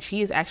 and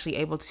she is actually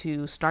able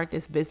to start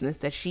this business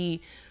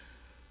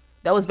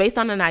that was based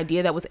on an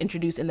idea that was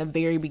introduced in the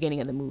very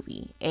beginning of the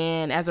movie.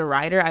 And as a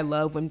writer, I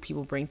love when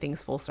people bring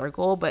things full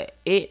circle, but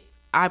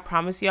I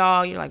promise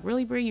y'all, you're like,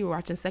 really, Brie, you were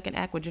watching Second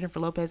Act with Jennifer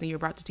Lopez and you were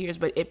brought to tears,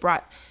 but it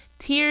brought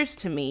tears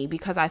to me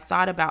because I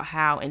thought about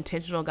how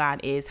intentional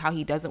God is, how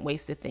he doesn't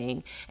waste a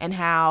thing, and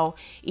how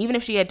even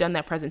if she had done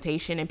that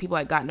presentation and people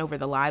had gotten over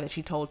the lie that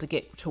she told to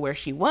get to where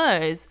she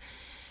was,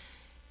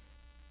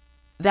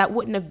 that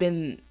wouldn't have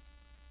been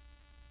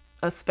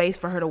a space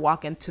for her to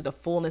walk into the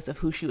fullness of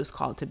who she was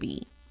called to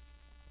be.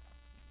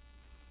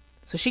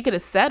 So she could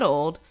have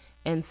settled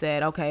and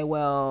said, okay,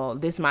 well,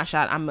 this is my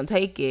shot, I'm going to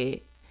take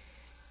it.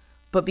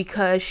 But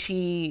because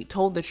she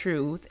told the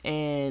truth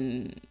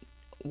and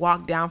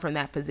walked down from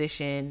that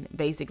position,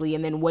 basically,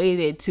 and then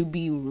waited to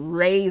be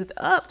raised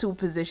up to a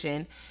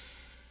position,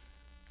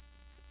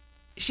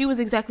 she was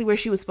exactly where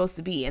she was supposed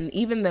to be. And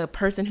even the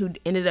person who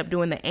ended up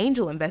doing the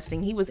angel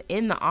investing, he was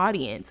in the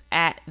audience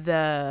at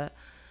the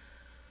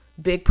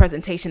big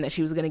presentation that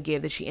she was going to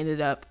give that she ended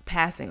up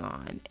passing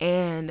on.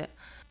 And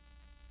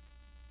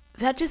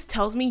that just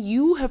tells me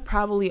you have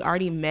probably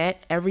already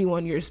met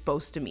everyone you're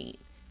supposed to meet.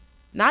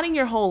 not in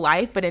your whole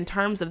life, but in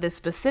terms of this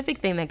specific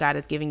thing that God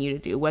is giving you to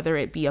do, whether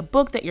it be a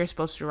book that you're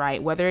supposed to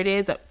write, whether it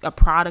is a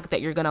product that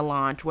you're going to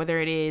launch,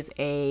 whether it is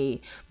a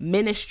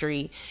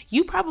ministry,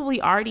 you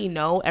probably already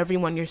know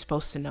everyone you're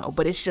supposed to know,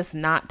 but it's just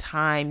not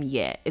time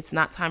yet. It's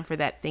not time for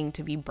that thing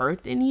to be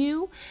birthed in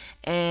you.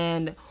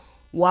 And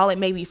while it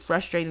may be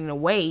frustrating to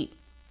wait,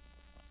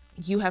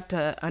 you have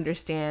to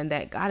understand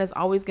that God is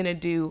always going to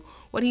do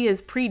what he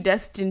is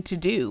predestined to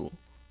do.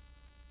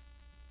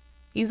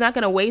 He's not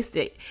going to waste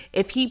it.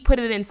 If he put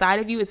it inside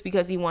of you, it's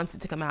because he wants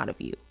it to come out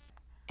of you.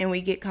 And we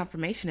get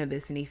confirmation of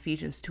this in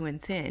Ephesians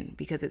 2:10,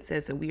 because it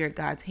says that we are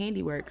God's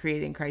handiwork,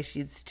 created in Christ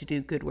Jesus to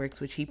do good works,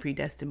 which he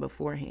predestined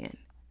beforehand.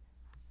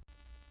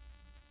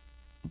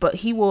 But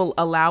he will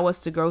allow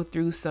us to go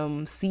through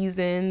some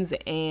seasons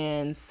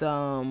and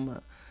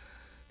some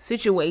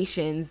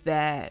situations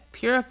that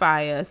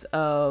purify us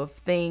of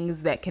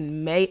things that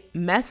can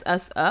mess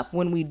us up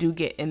when we do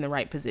get in the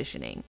right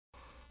positioning.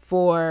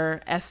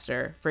 For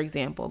Esther, for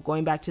example,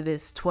 going back to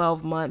this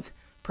 12-month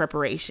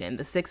preparation,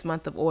 the 6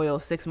 months of oil,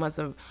 6 months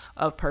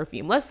of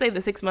perfume. Let's say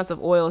the 6 months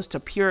of oil is to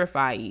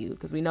purify you,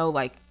 because we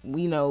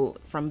know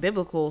from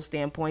biblical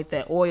standpoint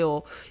that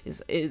oil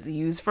is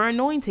used for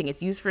anointing.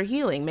 It's used for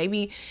healing.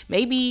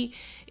 Maybe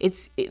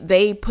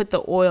they put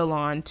the oil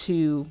on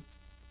to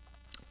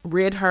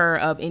rid her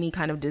of any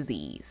kind of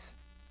disease.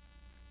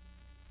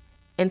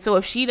 And so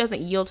if she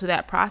doesn't yield to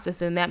that process,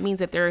 then that means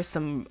that there are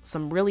some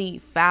really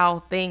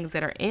foul things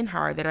that are in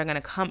her that are going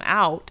to come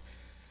out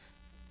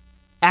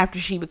after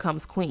she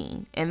becomes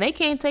queen. And they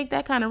can't take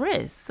that kind of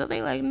risk. So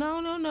they like,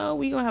 no,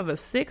 we're going to have a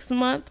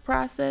 6-month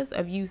process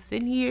of you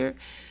sitting here,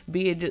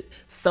 just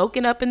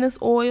soaking up in this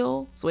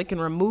oil so it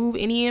can remove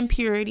any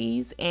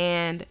impurities.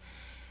 And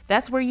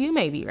that's where you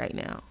may be right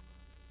now.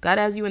 God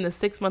has you in the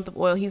 6 month of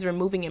oil. He's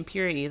removing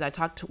impurities. I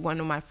talked to one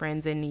of my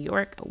friends in New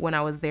York when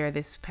I was there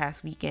this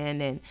past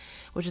weekend, and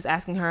was just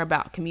asking her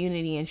about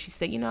community. And she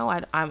said,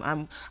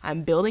 I'm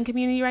building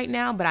community right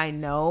now, but I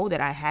know that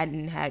I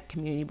hadn't had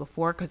community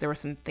before because there were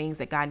some things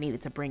that God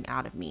needed to bring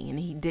out of me, and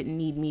he didn't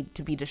need me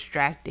to be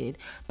distracted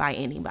by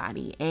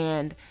anybody.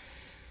 And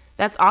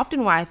that's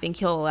often why I think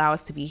he'll allow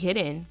us to be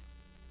hidden,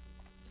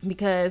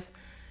 because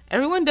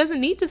everyone doesn't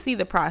need to see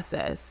the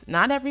process.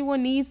 Not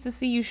everyone needs to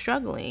see you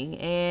struggling.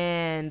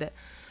 And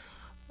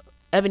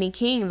Ebony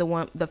King,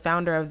 the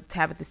founder of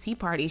Tabitha's Tea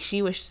Party,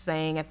 she was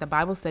saying at the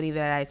Bible study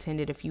that I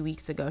attended a few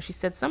weeks ago, she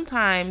said,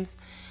 sometimes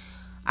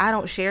I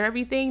don't share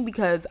everything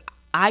because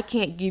I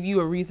can't give you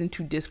a reason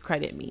to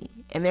discredit me.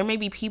 And there may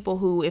be people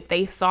who, if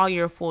they saw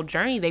your full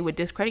journey, they would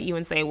discredit you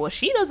and say, well,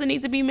 she doesn't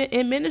need to be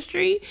in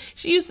ministry.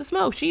 She used to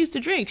smoke. She used to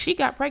drink. She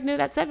got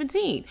pregnant at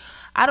 17.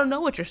 I don't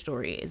know what your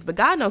story is, but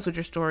God knows what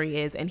your story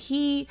is. And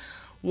he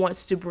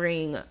wants to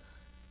bring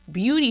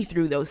beauty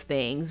through those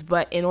things.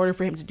 But in order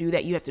for him to do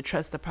that, you have to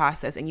trust the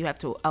process and you have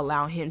to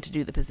allow him to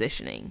do the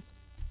positioning.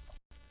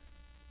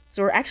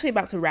 So we're actually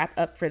about to wrap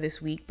up for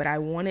this week, but I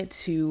wanted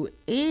to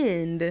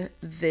end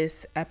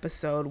this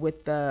episode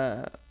with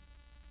the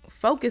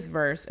focus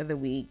verse of the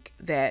week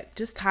that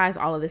just ties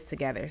all of this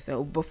together.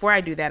 So before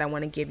I do that, I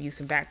want to give you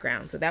some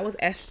background. So that was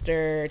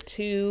Esther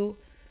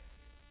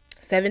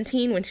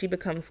 2:17 when she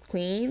becomes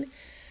queen.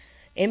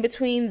 In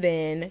between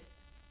then,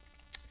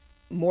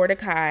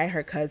 Mordecai,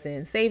 her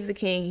cousin, saves the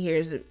king.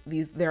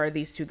 There are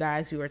these two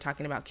guys who are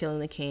talking about killing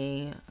the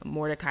king.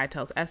 Mordecai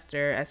tells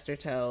Esther, Esther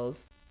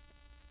tells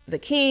the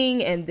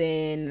king, and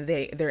then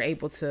they're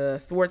able to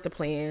thwart the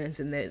plans,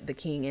 and the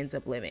king ends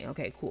up living.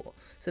 Okay, cool.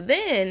 So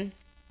then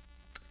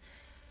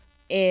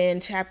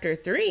in chapter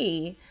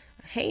 3,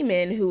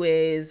 Haman, who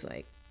is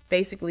like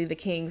basically the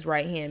king's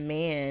right-hand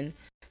man,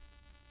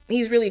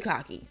 he's really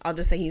cocky. I'll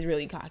just say he's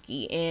really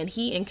cocky. And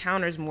he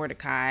encounters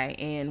Mordecai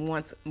and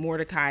wants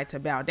Mordecai to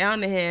bow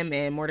down to him.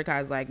 And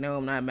Mordecai's like, no,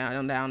 I'm not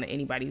bowing down to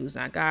anybody who's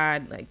not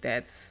God. Like,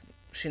 that's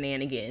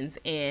shenanigans.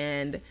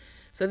 And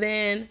so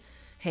then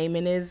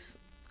Haman is,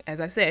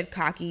 as I said,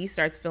 cocky,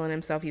 starts feeling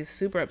himself. He's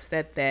super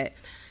upset that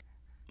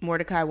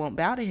Mordecai won't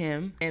bow to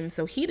him. And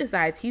so he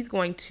decides he's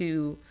going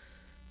to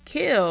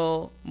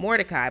kill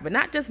Mordecai, but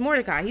not just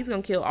Mordecai. He's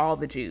going to kill all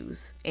the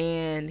Jews.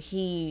 And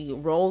he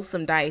rolls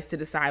some dice to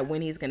decide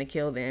when he's going to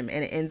kill them.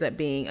 And it ends up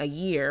being a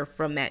year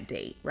from that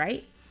date,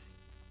 right?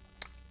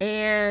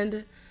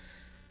 And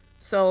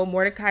so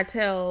Mordecai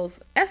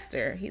tells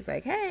Esther, he's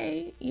like,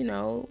 hey,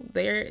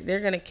 they're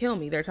going to kill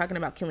me. They're talking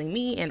about killing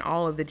me and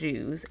all of the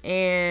Jews.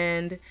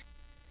 And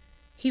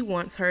he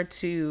wants her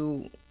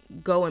to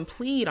go and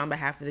plead on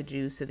behalf of the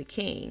Jews to the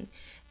king.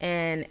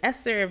 And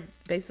Esther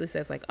basically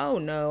says like, oh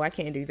no, I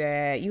can't do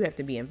that. You have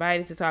to be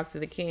invited to talk to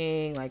the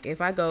king. Like,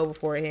 if I go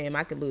before him,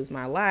 I could lose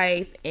my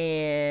life.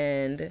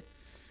 And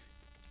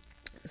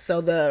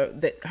so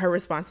her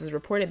response is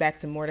reported back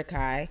to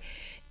Mordecai.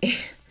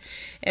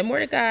 And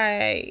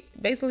Mordecai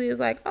basically is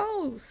like,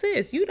 oh,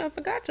 sis, you done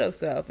forgot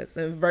yourself. It's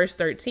in verse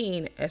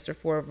 13, Esther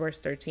 4,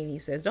 verse 13. He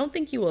says, don't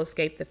think you will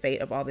escape the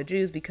fate of all the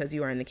Jews because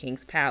you are in the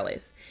king's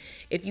palace.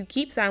 If you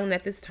keep silent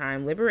at this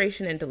time,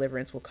 liberation and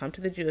deliverance will come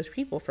to the Jewish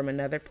people from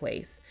another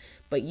place,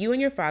 but you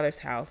and your father's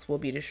house will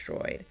be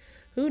destroyed.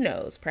 Who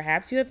knows?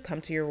 Perhaps you have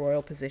come to your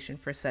royal position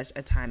for such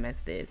a time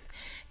as this.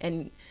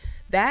 And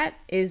that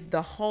is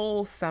the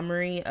whole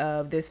summary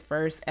of this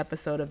first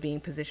episode of Being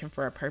Positioned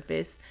for a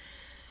Purpose.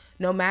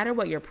 No matter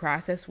what your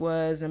process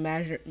was, no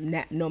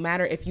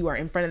matter if you are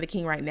in front of the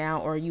king right now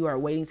or you are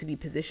waiting to be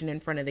positioned in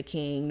front of the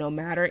king, no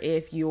matter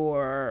if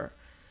your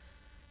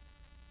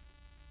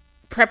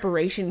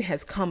preparation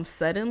has come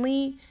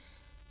suddenly,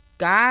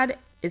 God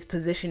is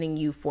positioning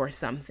you for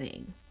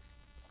something.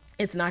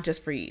 It's not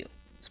just for you.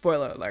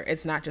 Spoiler alert,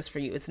 it's not just for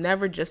you. It's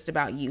never just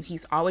about you.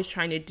 He's always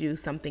trying to do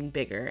something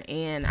bigger.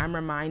 And I'm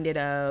reminded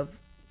of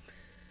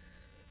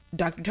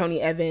Dr.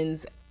 Tony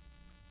Evans'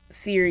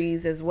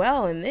 series as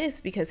well in this,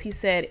 because he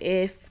said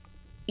if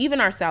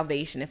our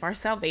salvation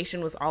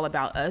was all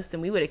about us,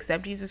 then we would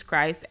accept Jesus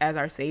Christ as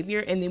our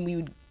Savior and then we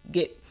would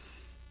get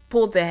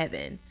pulled to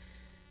heaven.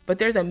 But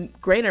there's a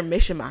greater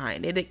mission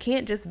behind it. It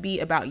can't just be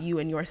about you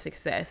and your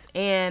success.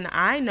 And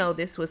I know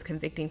this was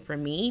convicting for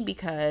me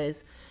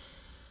because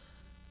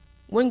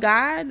when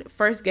God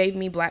first gave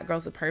me Black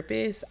Girls of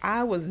Purpose,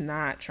 I was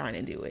not trying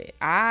to do it.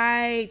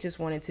 I just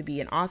wanted to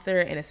be an author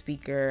and a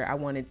speaker. I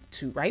wanted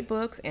to write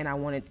books and I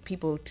wanted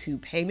people to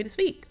pay me to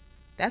speak.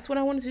 That's what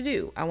I wanted to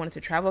do. I wanted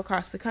to travel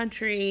across the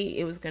country.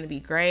 It was going to be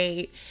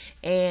great.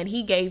 And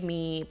he gave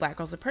me Black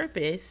Girls of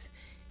Purpose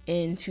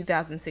in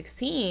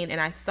 2016.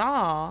 And I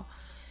saw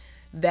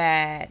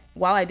that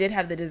while I did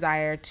have the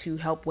desire to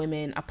help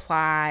women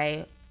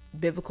apply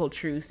biblical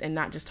truths and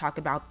not just talk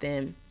about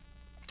them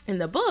in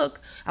the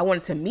book, I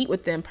wanted to meet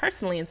with them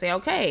personally and say,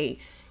 okay,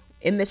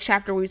 in this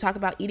chapter where we talk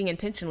about eating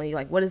intentionally,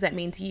 like, what does that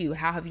mean to you?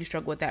 How have you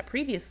struggled with that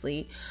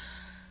previously?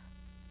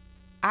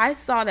 I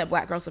saw that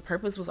Black Girls of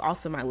Purpose was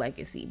also my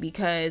legacy,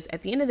 because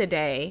at the end of the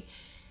day,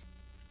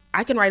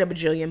 I can write a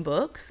bajillion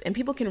books and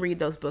people can read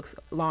those books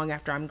long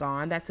after I'm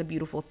gone. That's a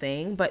beautiful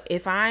thing. But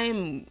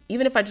even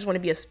if I just want to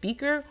be a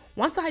speaker,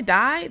 once I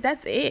die,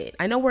 that's it.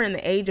 I know we're in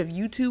the age of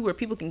YouTube where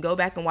people can go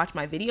back and watch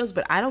my videos,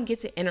 but I don't get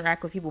to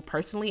interact with people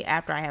personally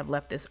after I have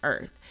left this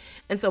earth.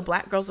 And so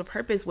Black Girls of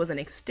Purpose was an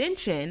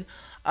extension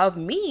of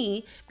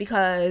me,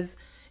 because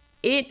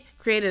it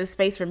created a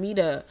space for me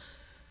to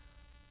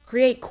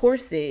create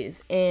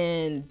courses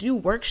and do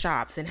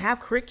workshops and have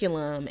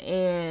curriculum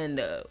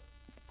and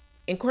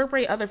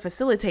incorporate other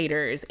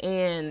facilitators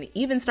and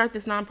even start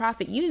this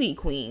nonprofit, Unity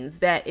Queens,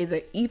 that is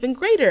an even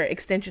greater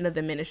extension of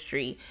the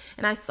ministry.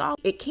 And I saw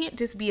it can't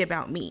just be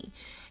about me.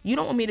 You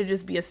don't want me to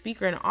just be a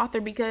speaker and an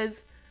author,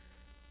 because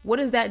what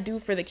does that do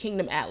for the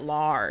kingdom at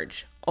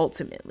large,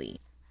 ultimately?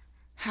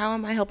 How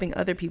am I helping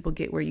other people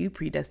get where you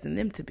predestined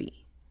them to be?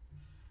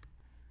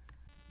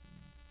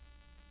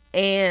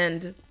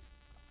 And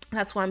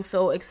that's why I'm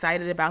so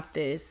excited about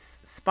this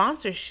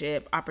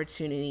sponsorship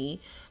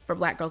opportunity for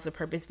Black Girls of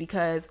Purpose,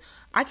 because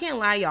I can't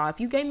lie, y'all. If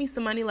you gave me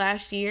some money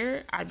last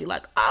year, I'd be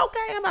like,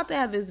 okay, I'm about to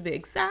have this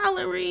big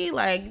salary.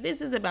 Like,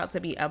 this is about to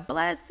be a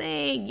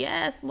blessing.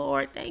 Yes,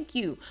 Lord, thank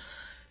you.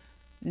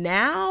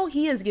 Now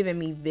he has given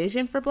me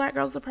vision for Black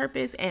Girls of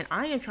Purpose, and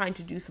I am trying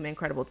to do some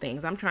incredible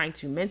things. I'm trying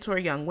to mentor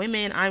young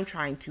women. I'm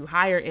trying to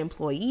hire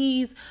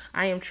employees.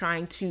 I am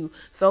trying to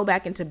sow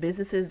back into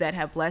businesses that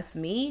have blessed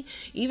me.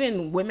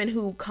 Even women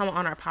who come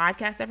on our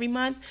podcast every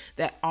month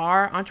that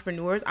are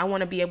entrepreneurs, I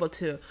want to be able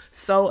to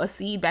sow a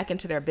seed back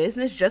into their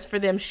business just for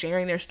them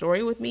sharing their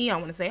story with me. I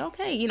want to say,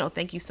 okay,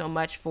 thank you so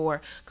much for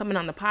coming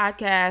on the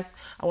podcast.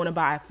 I want to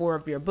buy 4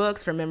 of your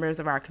books for members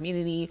of our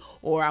community,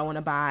 or I want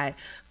to buy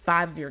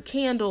 5 of your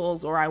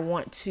candles, or I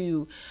want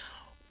to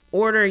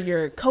order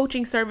your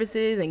coaching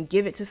services and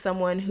give it to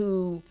someone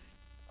who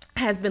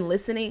has been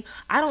listening.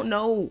 I don't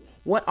know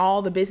what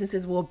all the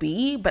businesses will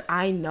be, but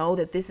I know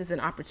that this is an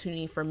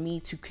opportunity for me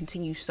to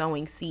continue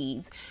sowing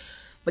seeds.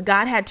 But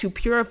God had to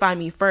purify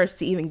me first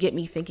to even get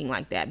me thinking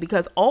like that,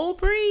 because Old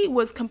Bree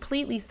was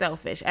completely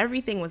selfish.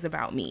 Everything was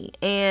about me.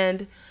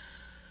 And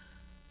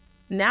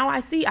now I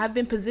see I've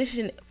been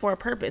positioned for a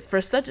purpose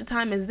for such a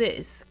time as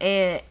this.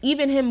 And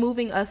even him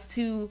moving us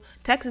to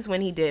Texas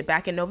when he did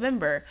back in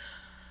November,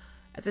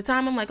 at the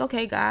time I'm like,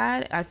 okay,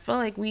 God, I feel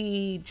like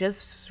we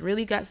just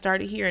really got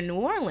started here in New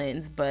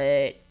Orleans.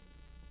 But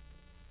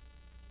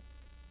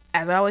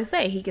as I always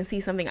say, he can see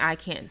something I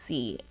can't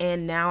see.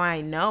 And now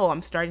I know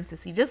I'm starting to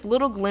see just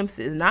little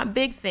glimpses, not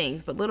big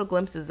things, but little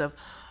glimpses of,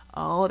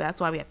 oh, that's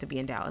why we have to be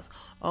in Dallas.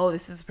 Oh,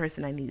 this is the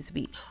person I needed to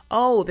be.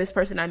 Oh, this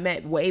person I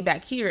met way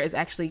back here is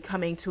actually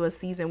coming to a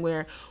season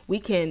where we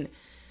can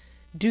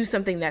do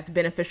something that's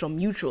beneficial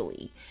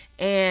mutually.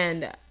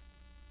 And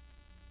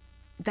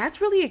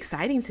that's really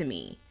exciting to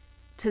me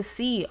to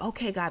see,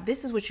 okay, God,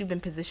 this is what you've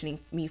been positioning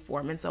me for.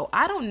 And so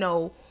I don't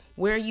know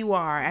where you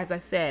are. As I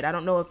said, I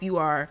don't know if you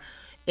are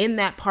in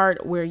that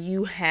part where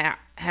you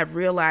have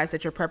realized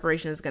that your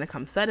preparation is going to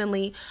come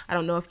suddenly. I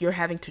don't know if you're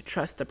having to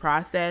trust the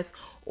process,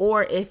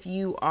 or if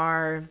you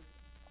are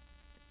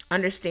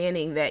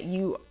understanding that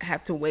you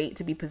have to wait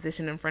to be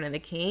positioned in front of the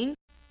king.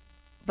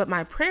 But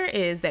my prayer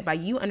is that by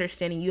you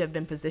understanding you have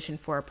been positioned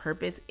for a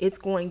purpose, it's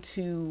going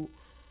to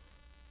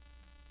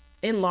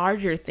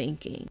enlarge your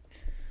thinking.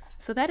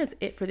 So that is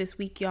it for this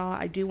week, y'all.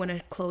 I do want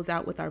to close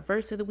out with our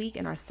verse of the week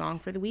and our song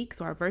for the week.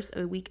 So our verse of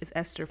the week is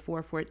Esther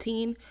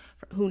 4:14.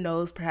 Who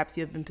knows, perhaps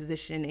you have been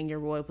positioned in your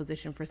royal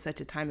position for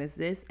such a time as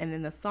this. And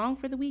then the song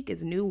for the week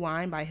is New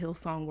Wine by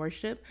Hillsong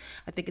Worship.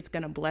 I think it's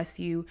going to bless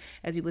you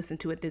as you listen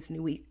to it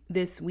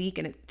this week.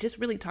 And it just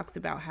really talks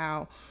about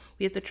how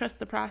we have to trust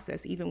the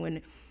process, even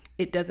when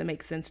it doesn't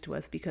make sense to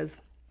us, because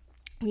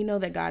we know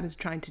that God is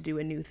trying to do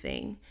a new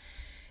thing.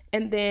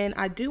 And then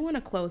I do want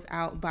to close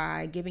out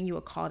by giving you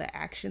a call to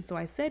action. So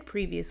I said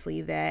previously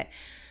that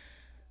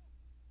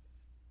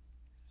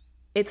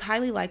it's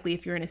highly likely,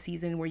 if you're in a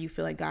season where you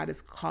feel like God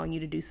is calling you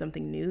to do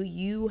something new,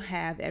 you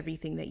have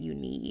everything that you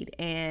need.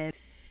 And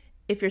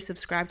if you're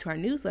subscribed to our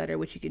newsletter,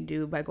 which you can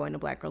do by going to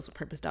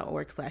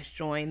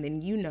blackgirlswithpurpose.org/join,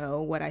 then you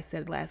know what I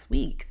said last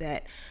week,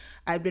 that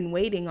I've been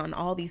waiting on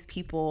all these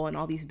people and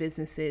all these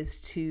businesses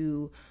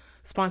to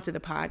sponsor the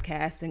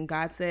podcast, and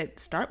God said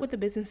start with the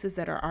businesses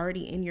that are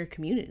already in your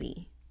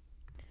community.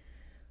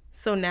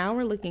 So now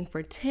we're looking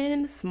for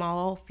 10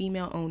 small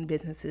female-owned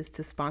businesses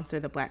to sponsor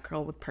the Black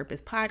Girl with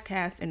Purpose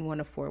podcast in one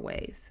of 4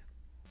 ways.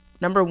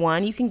 Number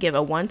 1, you can give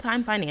a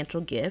one-time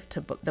financial gift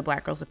to the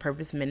Black Girls with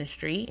Purpose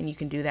ministry, and you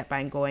can do that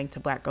by going to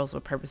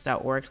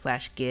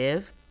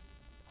blackgirlswithpurpose.org/give.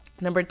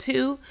 Number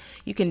 2,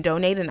 you can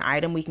donate an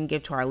item we can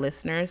give to our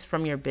listeners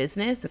from your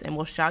business, and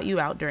we'll shout you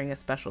out during a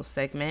special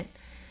segment.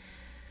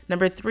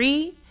 Number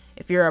 3,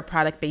 if you're a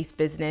product-based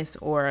business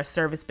or a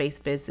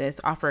service-based business,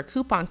 offer a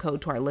coupon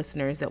code to our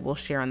listeners that we'll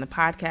share on the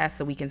podcast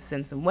so we can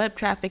send some web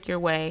traffic your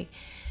way.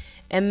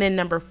 And then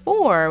number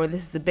 4,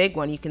 this is a big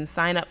one, you can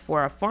sign up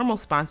for a formal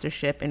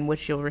sponsorship in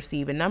which you'll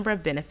receive a number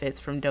of benefits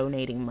from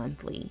donating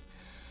monthly.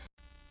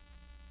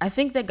 I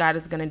think that God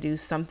is going to do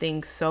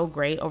something so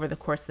great over the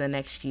course of the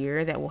next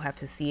year that we'll have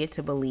to see it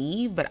to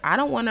believe, but I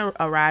don't want to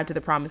arrive to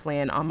the promised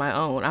land on my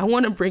own. I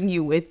want to bring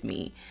you with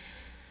me.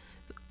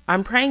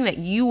 I'm praying that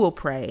you will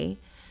pray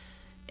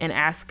and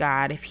ask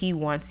God if he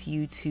wants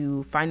you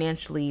to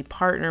financially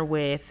partner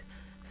with,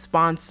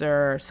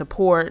 sponsor,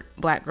 support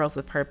Black Girls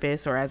with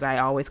Purpose, or as I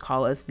always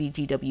call us,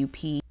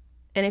 BGWP.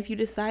 And if you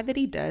decide that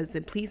he does,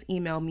 then please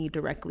email me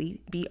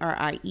directly,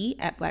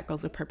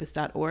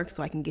 brie@blackgirlswithpurpose.org,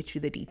 so I can get you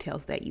the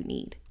details that you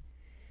need.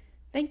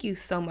 Thank you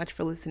so much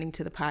for listening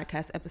to the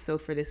podcast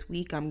episode for this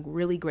week. I'm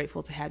really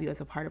grateful to have you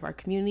as a part of our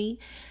community.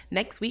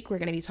 Next week, we're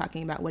going to be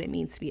talking about what it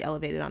means to be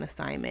elevated on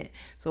assignment.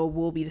 So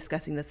we'll be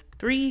discussing the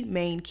 3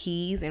 main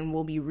keys, and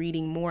we'll be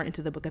reading more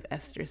into the book of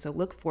Esther. So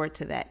look forward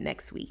to that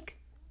next week.